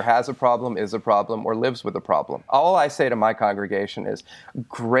 Everyone either has a problem, is a problem, or lives with a problem. All I say to my congregation is,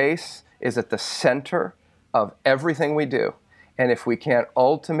 grace is at the center of everything we do, and if we can't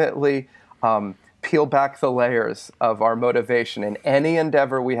ultimately peel back the layers of our motivation in any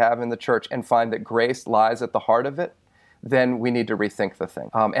endeavor we have in the church and find that grace lies at the heart of it, then we need to rethink the thing.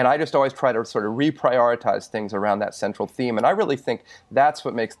 And I just always try to sort of reprioritize things around that central theme. And I really think that's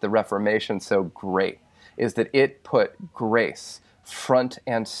what makes the Reformation so great, is that it put grace front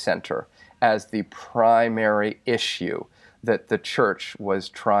and center as the primary issue that the church was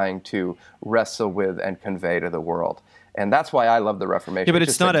trying to wrestle with and convey to the world. And that's why I love the Reformation. Yeah, but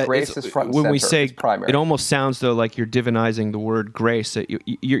it's not grace is front and when center. we say it's primary. It almost sounds though like you're divinizing the word grace. That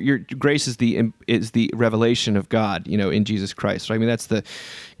your grace is the revelation of God, in Jesus Christ. Right? I mean, that's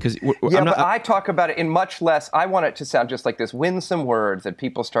because I talk about it in much less. I want it to sound just like this winsome word that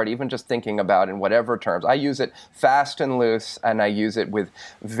people start even just thinking about in whatever terms. I use it fast and loose, and I use it with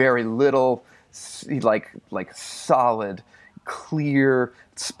very little, like solid, clear,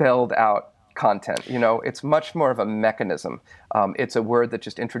 spelled out content. It's much more of a mechanism. It's a word that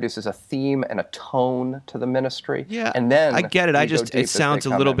just introduces a theme and a tone to the ministry. Yeah, and then I get it. It sounds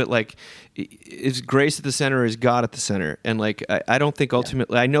a little bit like, is grace at the center or is God at the center? And like, I don't think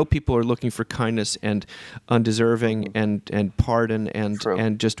ultimately. I know people are looking for kindness and undeserving and pardon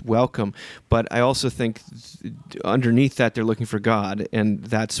and just welcome. But I also think underneath that they're looking for God, and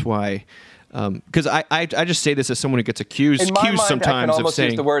that's why. Because I just say this as someone who gets accused in my mind, sometimes I can almost of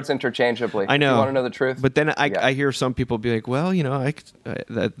saying use the words interchangeably. I know. You want to know the truth? But then I hear some people be like, well,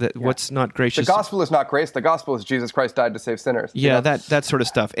 what's not gracious? The gospel is not grace. The gospel is Jesus Christ died to save sinners. Yeah, that sort of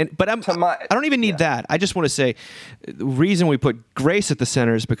stuff. But I don't even need that. I just want to say the reason we put grace at the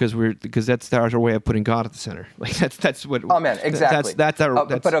center is because that's our way of putting God at the center. Like that's what. Amen. Exactly. That's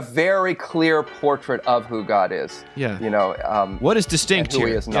but a very clear portrait of who God is. Yeah. What is distinct and who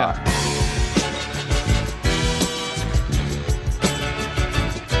here? He is not. Yeah.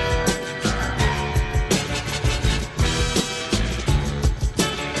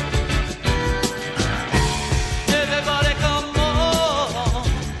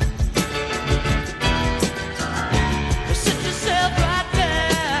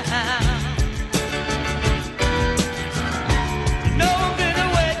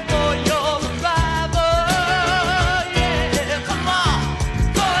 Come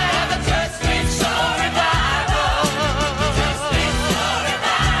on, go ahead and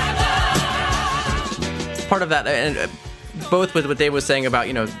part of that, and both with what Dave was saying about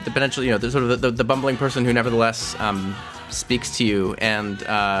the potential, the sort of the bumbling person who nevertheless speaks to you, and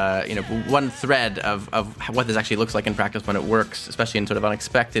one thread of what this actually looks like in practice when it works, especially in sort of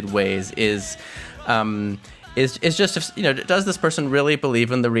unexpected ways, is just does this person really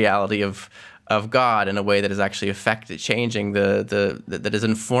believe in the reality of God in a way that is actually changing that is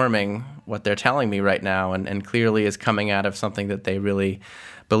informing what they're telling me right now, and clearly is coming out of something that they really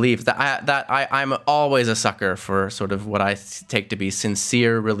believe. I'm always a sucker for sort of what I take to be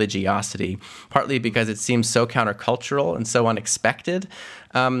sincere religiosity, partly because it seems so countercultural and so unexpected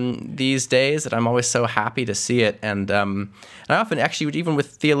these days that I'm always so happy to see it. And I often, actually, even with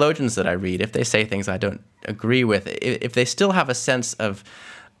theologians that I read, if they say things I don't agree with, if they still have a sense of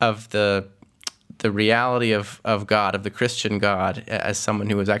the reality of God, of the Christian God, as someone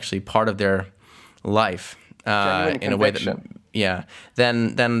who is actually part of their life in a way that,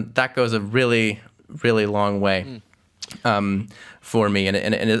 then that goes a really, really long way for me, and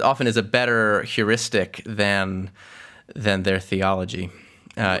it often is a better heuristic than their theology.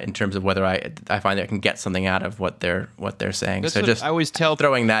 In terms of whether I find that I can get something out of what they're saying. That's so what just I always tell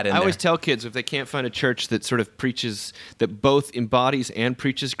throwing that in. I always tell kids, if they can't find a church that sort of preaches, that both embodies and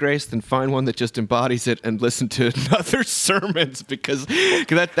preaches grace, then find one that just embodies it and listen to other sermons, because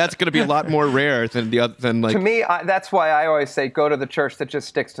that's going to be a lot more rare than like. To me, that's why I always say go to the church that just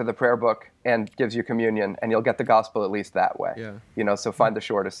sticks to the prayer book and gives you communion, and you'll get the gospel at least that way. Yeah. So find the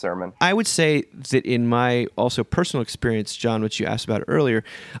shortest sermon. I would say that in my also personal experience, John, which you asked about earlier,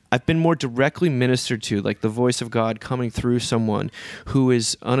 I've been more directly ministered to, like the voice of God coming through someone who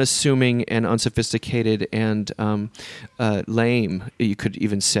is unassuming and unsophisticated and lame, you could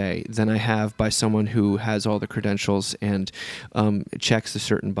even say, than I have by someone who has all the credentials and checks the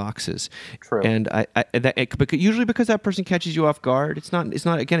certain boxes. True. And usually because that person catches you off guard. It's not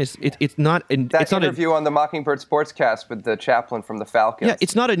That interview on the Mockingbird Sportscast with the chaplain from the Falcons. Yeah,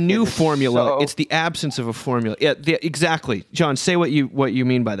 it's not a new formula. so- It's the absence of a formula. Yeah, exactly. John, say what you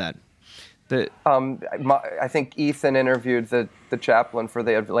mean by that. I think Ethan interviewed the chaplain for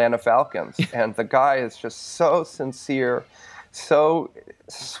the Atlanta Falcons, and the guy is just so sincere, so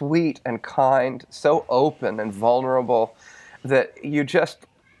sweet and kind, so open and vulnerable that you just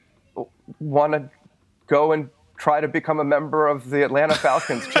want to go and try to become a member of the Atlanta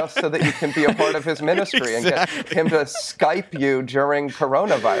Falcons just so that you can be a part of his ministry and get him to Skype you during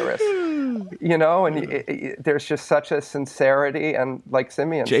coronavirus. There's just such a sincerity, and like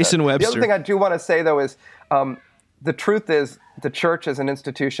Simeon Jason said. Webster. The other thing I do want to say, though, is the truth is the church as an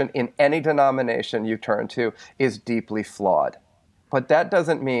institution in any denomination you turn to is deeply flawed. But that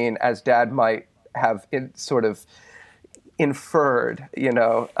doesn't mean, as Dad might have sort of inferred,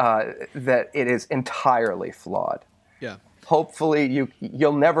 that it is entirely flawed. Yeah. Hopefully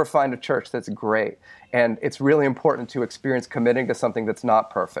you'll never find a church that's great. And it's really important to experience committing to something that's not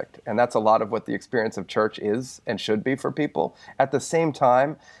perfect. And that's a lot of what the experience of church is and should be for people. At the same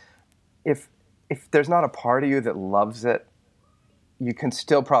time, if there's not a part of you that loves it, you can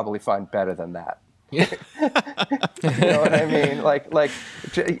still probably find better than that. Yeah. You know what I mean? Like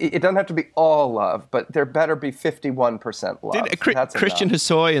it doesn't have to be all love, but there better be 51% love. That's Christian enough.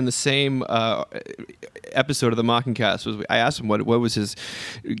 Hosoi in the same episode of the Mockingcast I asked him what was his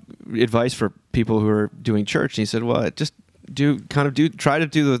advice for people who are doing church, and he said, "Well, just try to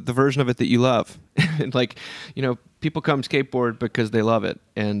do the version of it that you love." And people come skateboard because they love it,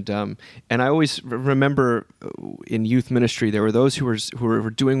 and I always remember in youth ministry there were those who were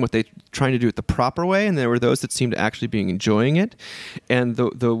doing what they trying to do it the proper way, and there were those that seemed to actually be enjoying it, and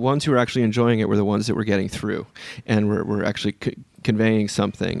the ones who were actually enjoying it were the ones that were getting through, and were actually conveying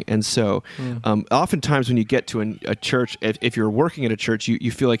something. And so oftentimes when you get to a church, if you're working at a church,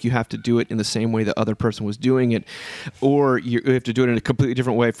 you feel like you have to do it in the same way the other person was doing it, or you have to do it in a completely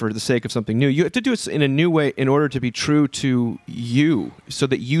different way for the sake of something new. You have to do it in a new way in order to be true to you, so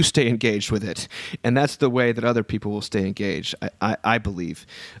that you stay engaged with it. And that's the way that other people will stay engaged, I believe.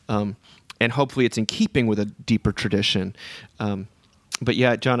 And hopefully it's in keeping with a deeper tradition. But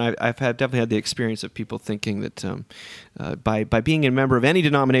yeah, John, I've definitely had the experience of people thinking that by being a member of any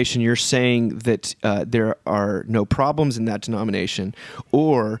denomination, you're saying that there are no problems in that denomination,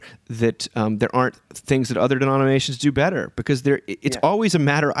 or that there aren't things that other denominations do better. Because it's always a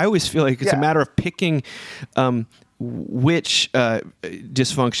matter. I always feel like it's a matter of picking which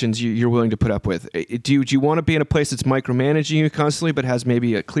dysfunctions you're willing to put up with. Do you want to be in a place that's micromanaging you constantly but has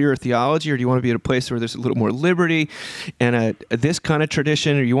maybe a clearer theology, or do you want to be in a place where there's a little more liberty and this kind of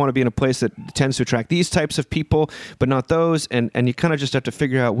tradition, or you want to be in a place that tends to attract these types of people but not those, and you kind of just have to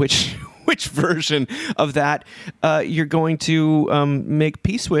figure out which which version of that you're going to make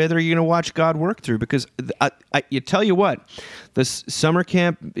peace with, or you're going to watch God work through. Because you tell you what, this summer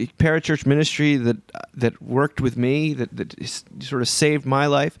camp parachurch ministry that worked with me, that sort of saved my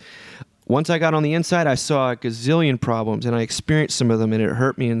life. Once I got on the inside, I saw a gazillion problems, and I experienced some of them, and it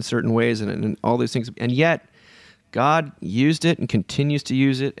hurt me in certain ways, and all these things. And yet, God used it and continues to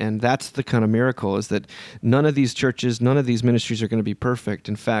use it, and that's the kind of miracle, is that none of these churches, none of these ministries are going to be perfect.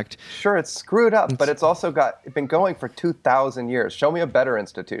 In fact... Sure, it's screwed up, but it's also been going for 2,000 years. Show me a better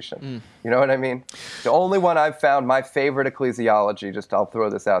institution. You know what I mean? The only one I've found, my favorite ecclesiology, I'll throw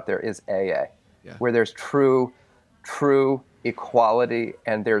this out there, is AA, where there's true equality,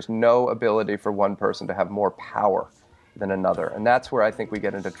 and there's no ability for one person to have more power than another. And that's where I think we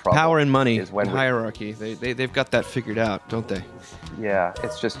get into trouble. Power and money, is when hierarchy. They've got that figured out, don't they? Yeah,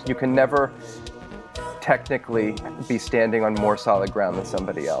 it's just, you can never technically be standing on more solid ground than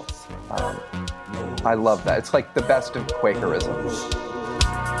somebody else. I love that. It's like the best of Quakerism.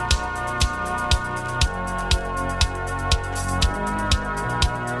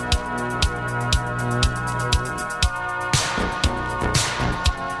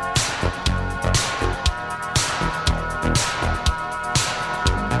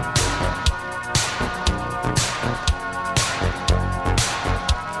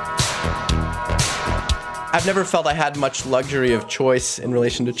 I've never felt I had much luxury of choice in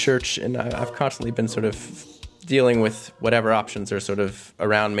relation to church, and I've constantly been sort of dealing with whatever options are sort of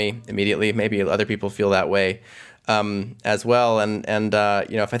around me immediately. Maybe other people feel that way as well. And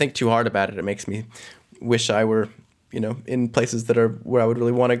if I think too hard about it, it makes me wish I were, in places that are where I would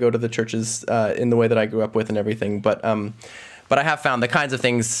really want to go to the churches in the way that I grew up with and everything. But I have found the kinds of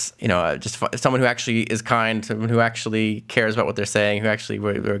things, just someone who actually is kind, someone who actually cares about what they're saying,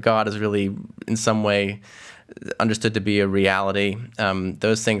 where God is really in some way understood to be a reality.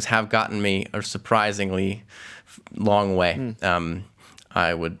 Those things have gotten me a surprisingly long way.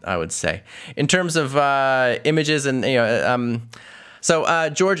 I would say, in terms of images and So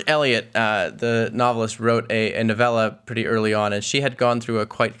George Eliot, the novelist, wrote a novella pretty early on, and she had gone through a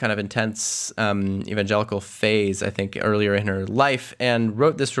quite kind of intense evangelical phase, I think, earlier in her life, and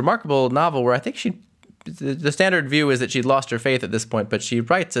wrote this remarkable novel where I think the standard view is that she'd lost her faith at this point, but she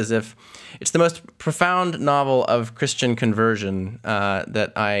writes as if it's the most profound novel of Christian conversion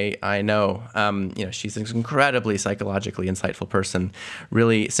that I know. She's an incredibly psychologically insightful person,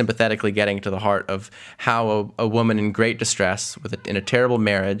 really sympathetically getting to the heart of how a woman in great distress in a terrible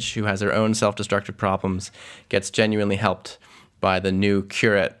marriage, who has her own self-destructive problems, gets genuinely helped by the new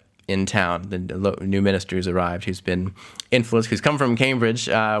curate in town, the new minister who's arrived, who's come from Cambridge,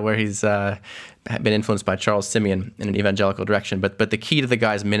 where he's been influenced by Charles Simeon in an evangelical direction. But the key to the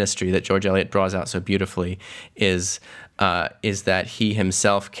guy's ministry that George Eliot draws out so beautifully is that he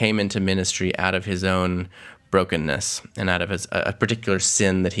himself came into ministry out of his own brokenness and out of a particular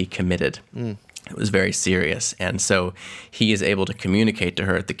sin that he committed. It was very serious. And so he is able to communicate to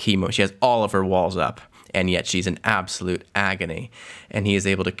her at the key moment. She has all of her walls up, and yet she's in absolute agony. And he is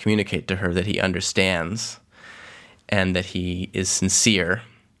able to communicate to her that he understands and that he is sincere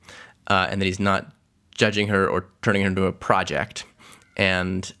and that he's not judging her or turning her into a project.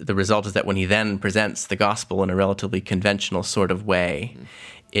 And the result is that when he then presents the gospel in a relatively conventional sort of way,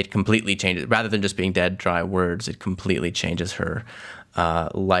 it completely changes. Rather than just being dead, dry words, it completely changes her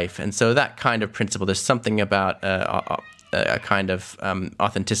life. And so that kind of principle, there's something about a kind of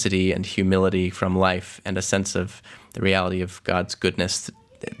authenticity and humility from life and a sense of the reality of God's goodness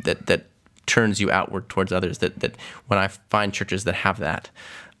that turns you outward towards others, that when I find churches that have that,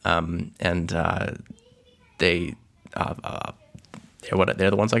 they're the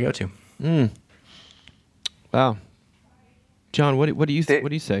ones I go to. Wow. John, what do you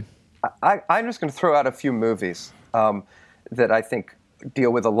say? I'm just going to throw out a few movies that I think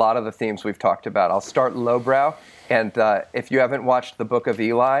deal with a lot of the themes we've talked about. I'll start lowbrow, and if you haven't watched The Book of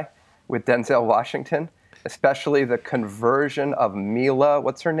Eli with Denzel Washington, especially the conversion of Mila,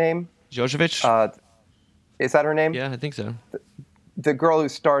 what's her name? Jovovich? Is that her name? Yeah, I think so. The girl who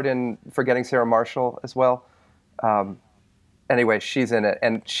starred in Forgetting Sarah Marshall as well. Anyway, she's in it,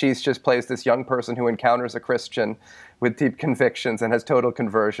 and she's just plays this young person who encounters a Christian with deep convictions and has total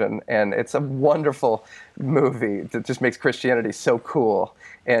conversion, and it's a wonderful movie that just makes Christianity so cool,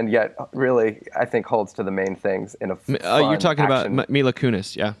 and yet really, I think, holds to the main things in a fun you're talking action. about Mila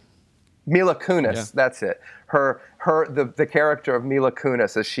Kunis, yeah. Mila Kunis, Yeah. that's it. The character of Mila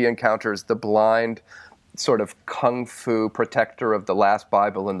Kunis as she encounters the blind sort of kung fu protector of the last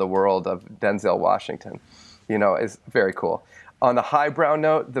Bible in the world of Denzel Washington, is very cool. On a highbrow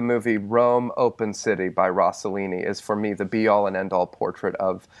note, the movie Rome, Open City by Rossellini is, for me, the be-all and end-all portrait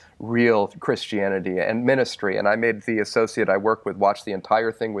of real Christianity and ministry. And I made the associate I work with watch the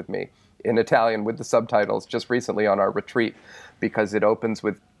entire thing with me in Italian with the subtitles just recently on our retreat, because it opens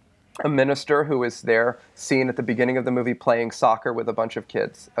with a minister who is there, seen at the beginning of the movie playing soccer with a bunch of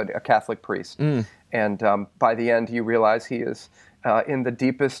kids, a Catholic priest. And by the end, you realize he is in the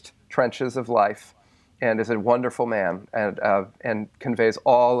deepest trenches of life, and is a wonderful man, and conveys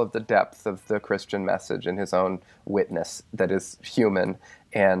all of the depth of the Christian message in his own witness that is human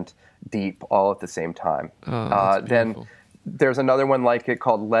and deep all at the same time. Then there's another one like it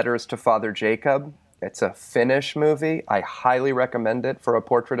called Letters to Father Jacob. It's a Finnish movie. I highly recommend it for a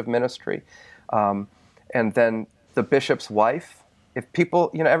portrait of ministry. And then The Bishop's Wife. If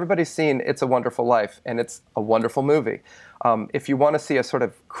people, everybody's seen It's a Wonderful Life, and it's a wonderful movie. If you want to see a sort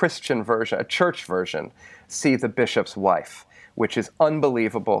of Christian version, a church version, see The Bishop's Wife, which is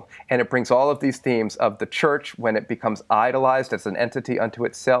unbelievable. And it brings all of these themes of the church when it becomes idolized as an entity unto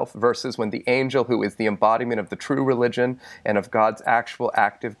itself versus when the angel, who is the embodiment of the true religion and of God's actual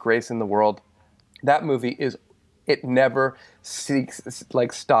active grace in the world. That movie it never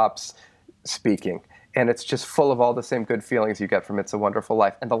stops speaking. And it's just full of all the same good feelings you get from It's a Wonderful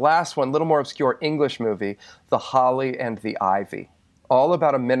Life. And the last one, a little more obscure English movie, The Holly and the Ivy. All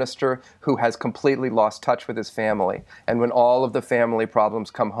about a minister who has completely lost touch with his family. And when all of the family problems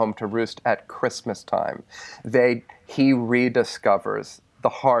come home to roost at Christmas time, he rediscovers the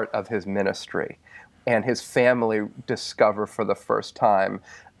heart of his ministry. And his family discover for the first time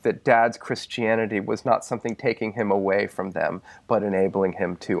that Dad's Christianity was not something taking him away from them, but enabling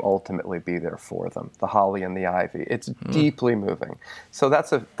him to ultimately be there for them. The Holly and the Ivy. It's deeply moving. So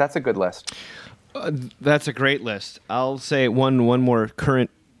that's a good list. That's a great list. I'll say one more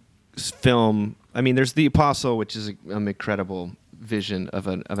current film. I mean, there's The Apostle, which is an incredible vision of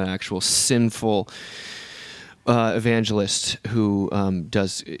an actual sinful evangelist who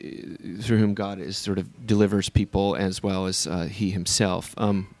through whom God delivers people as well as he himself,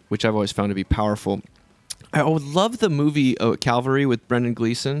 which I've always found to be powerful. I would love the movie Calvary with Brendan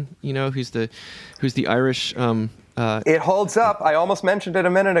Gleeson. Who's the Irish. It holds up. I almost mentioned it a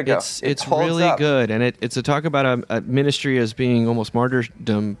minute ago. It's really good, and it's a talk about a ministry as being almost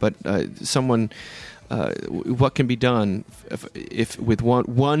martyrdom, but someone. What can be done if with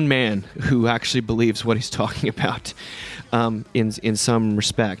one man who actually believes what he's talking about, in some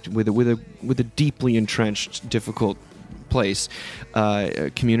respect, with a deeply entrenched, difficult place,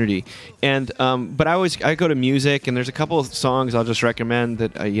 community, and but I go to music, and there's a couple of songs I'll just recommend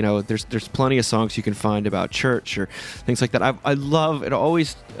that there's plenty of songs you can find about church or things like that. I love it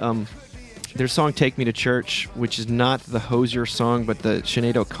always. There's a song "Take Me to Church," which is not the Hozier song, but the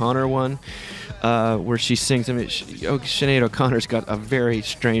Sinead O'Connor one. Where she sings. I mean, Sinead O'Connor's got a very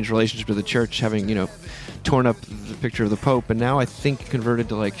strange relationship with the church, having torn up the picture of the Pope, and now I think converted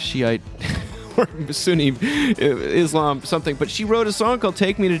to like Shiite or Sunni Islam something. But she wrote a song called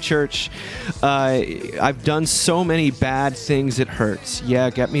 "Take Me to Church." I've done so many bad things it hurts. Yeah,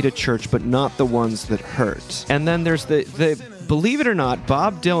 get me to church, but not the ones that hurt. And then there's the believe it or not,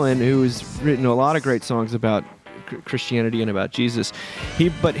 Bob Dylan, who's written a lot of great songs about Christianity and about Jesus.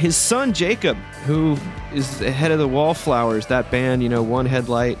 But his son Jacob, who is the head of the Wallflowers, that band, One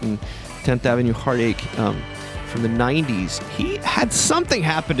Headlight and 10th Avenue Heartache from the 90s, he had something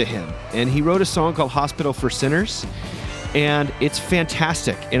happen to him, and he wrote a song called Hospital for Sinners, and it's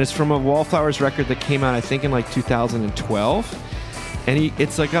fantastic, and it's from a Wallflowers record that came out I think in like 2012, and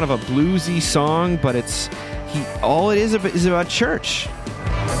it's like kind of a bluesy song, but all it is about church.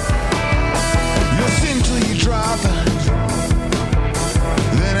 Listen till you drop,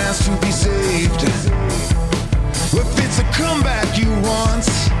 then ask to be saved. If it's a comeback you want,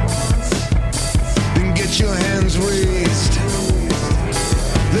 then get your hands raised.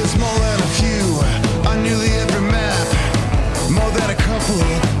 There's more than a few on nearly every map, more than a couple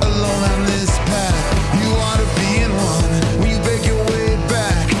alone on this path. You ought to be in one when you beg your way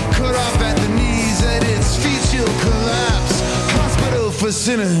back, cut off at the knees, at its feet you'll collapse. Hospital for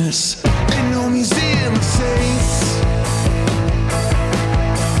sinners. Ain't no museum of saints.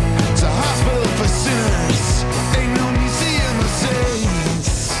 It's a hospital for sinners. Ain't no museum of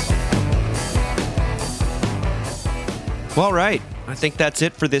saints. Well, all right. I think that's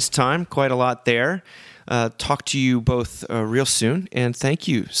it for this time. Quite a lot there. Talk to you both real soon, and thank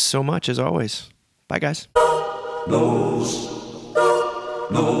you so much as always. Bye, guys. Nose.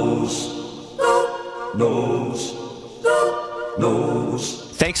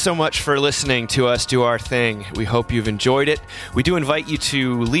 knows. Thanks so much for listening to us do our thing. We hope you've enjoyed it. We do invite you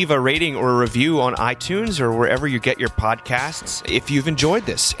to leave a rating or a review on iTunes or wherever you get your podcasts if you've enjoyed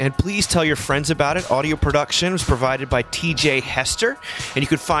this. And please tell your friends about it. Audio production was provided by TJ Hester. And you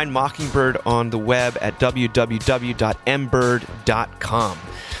can find Mockingbird on the web at www.mbird.com.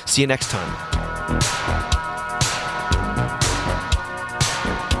 See you next time.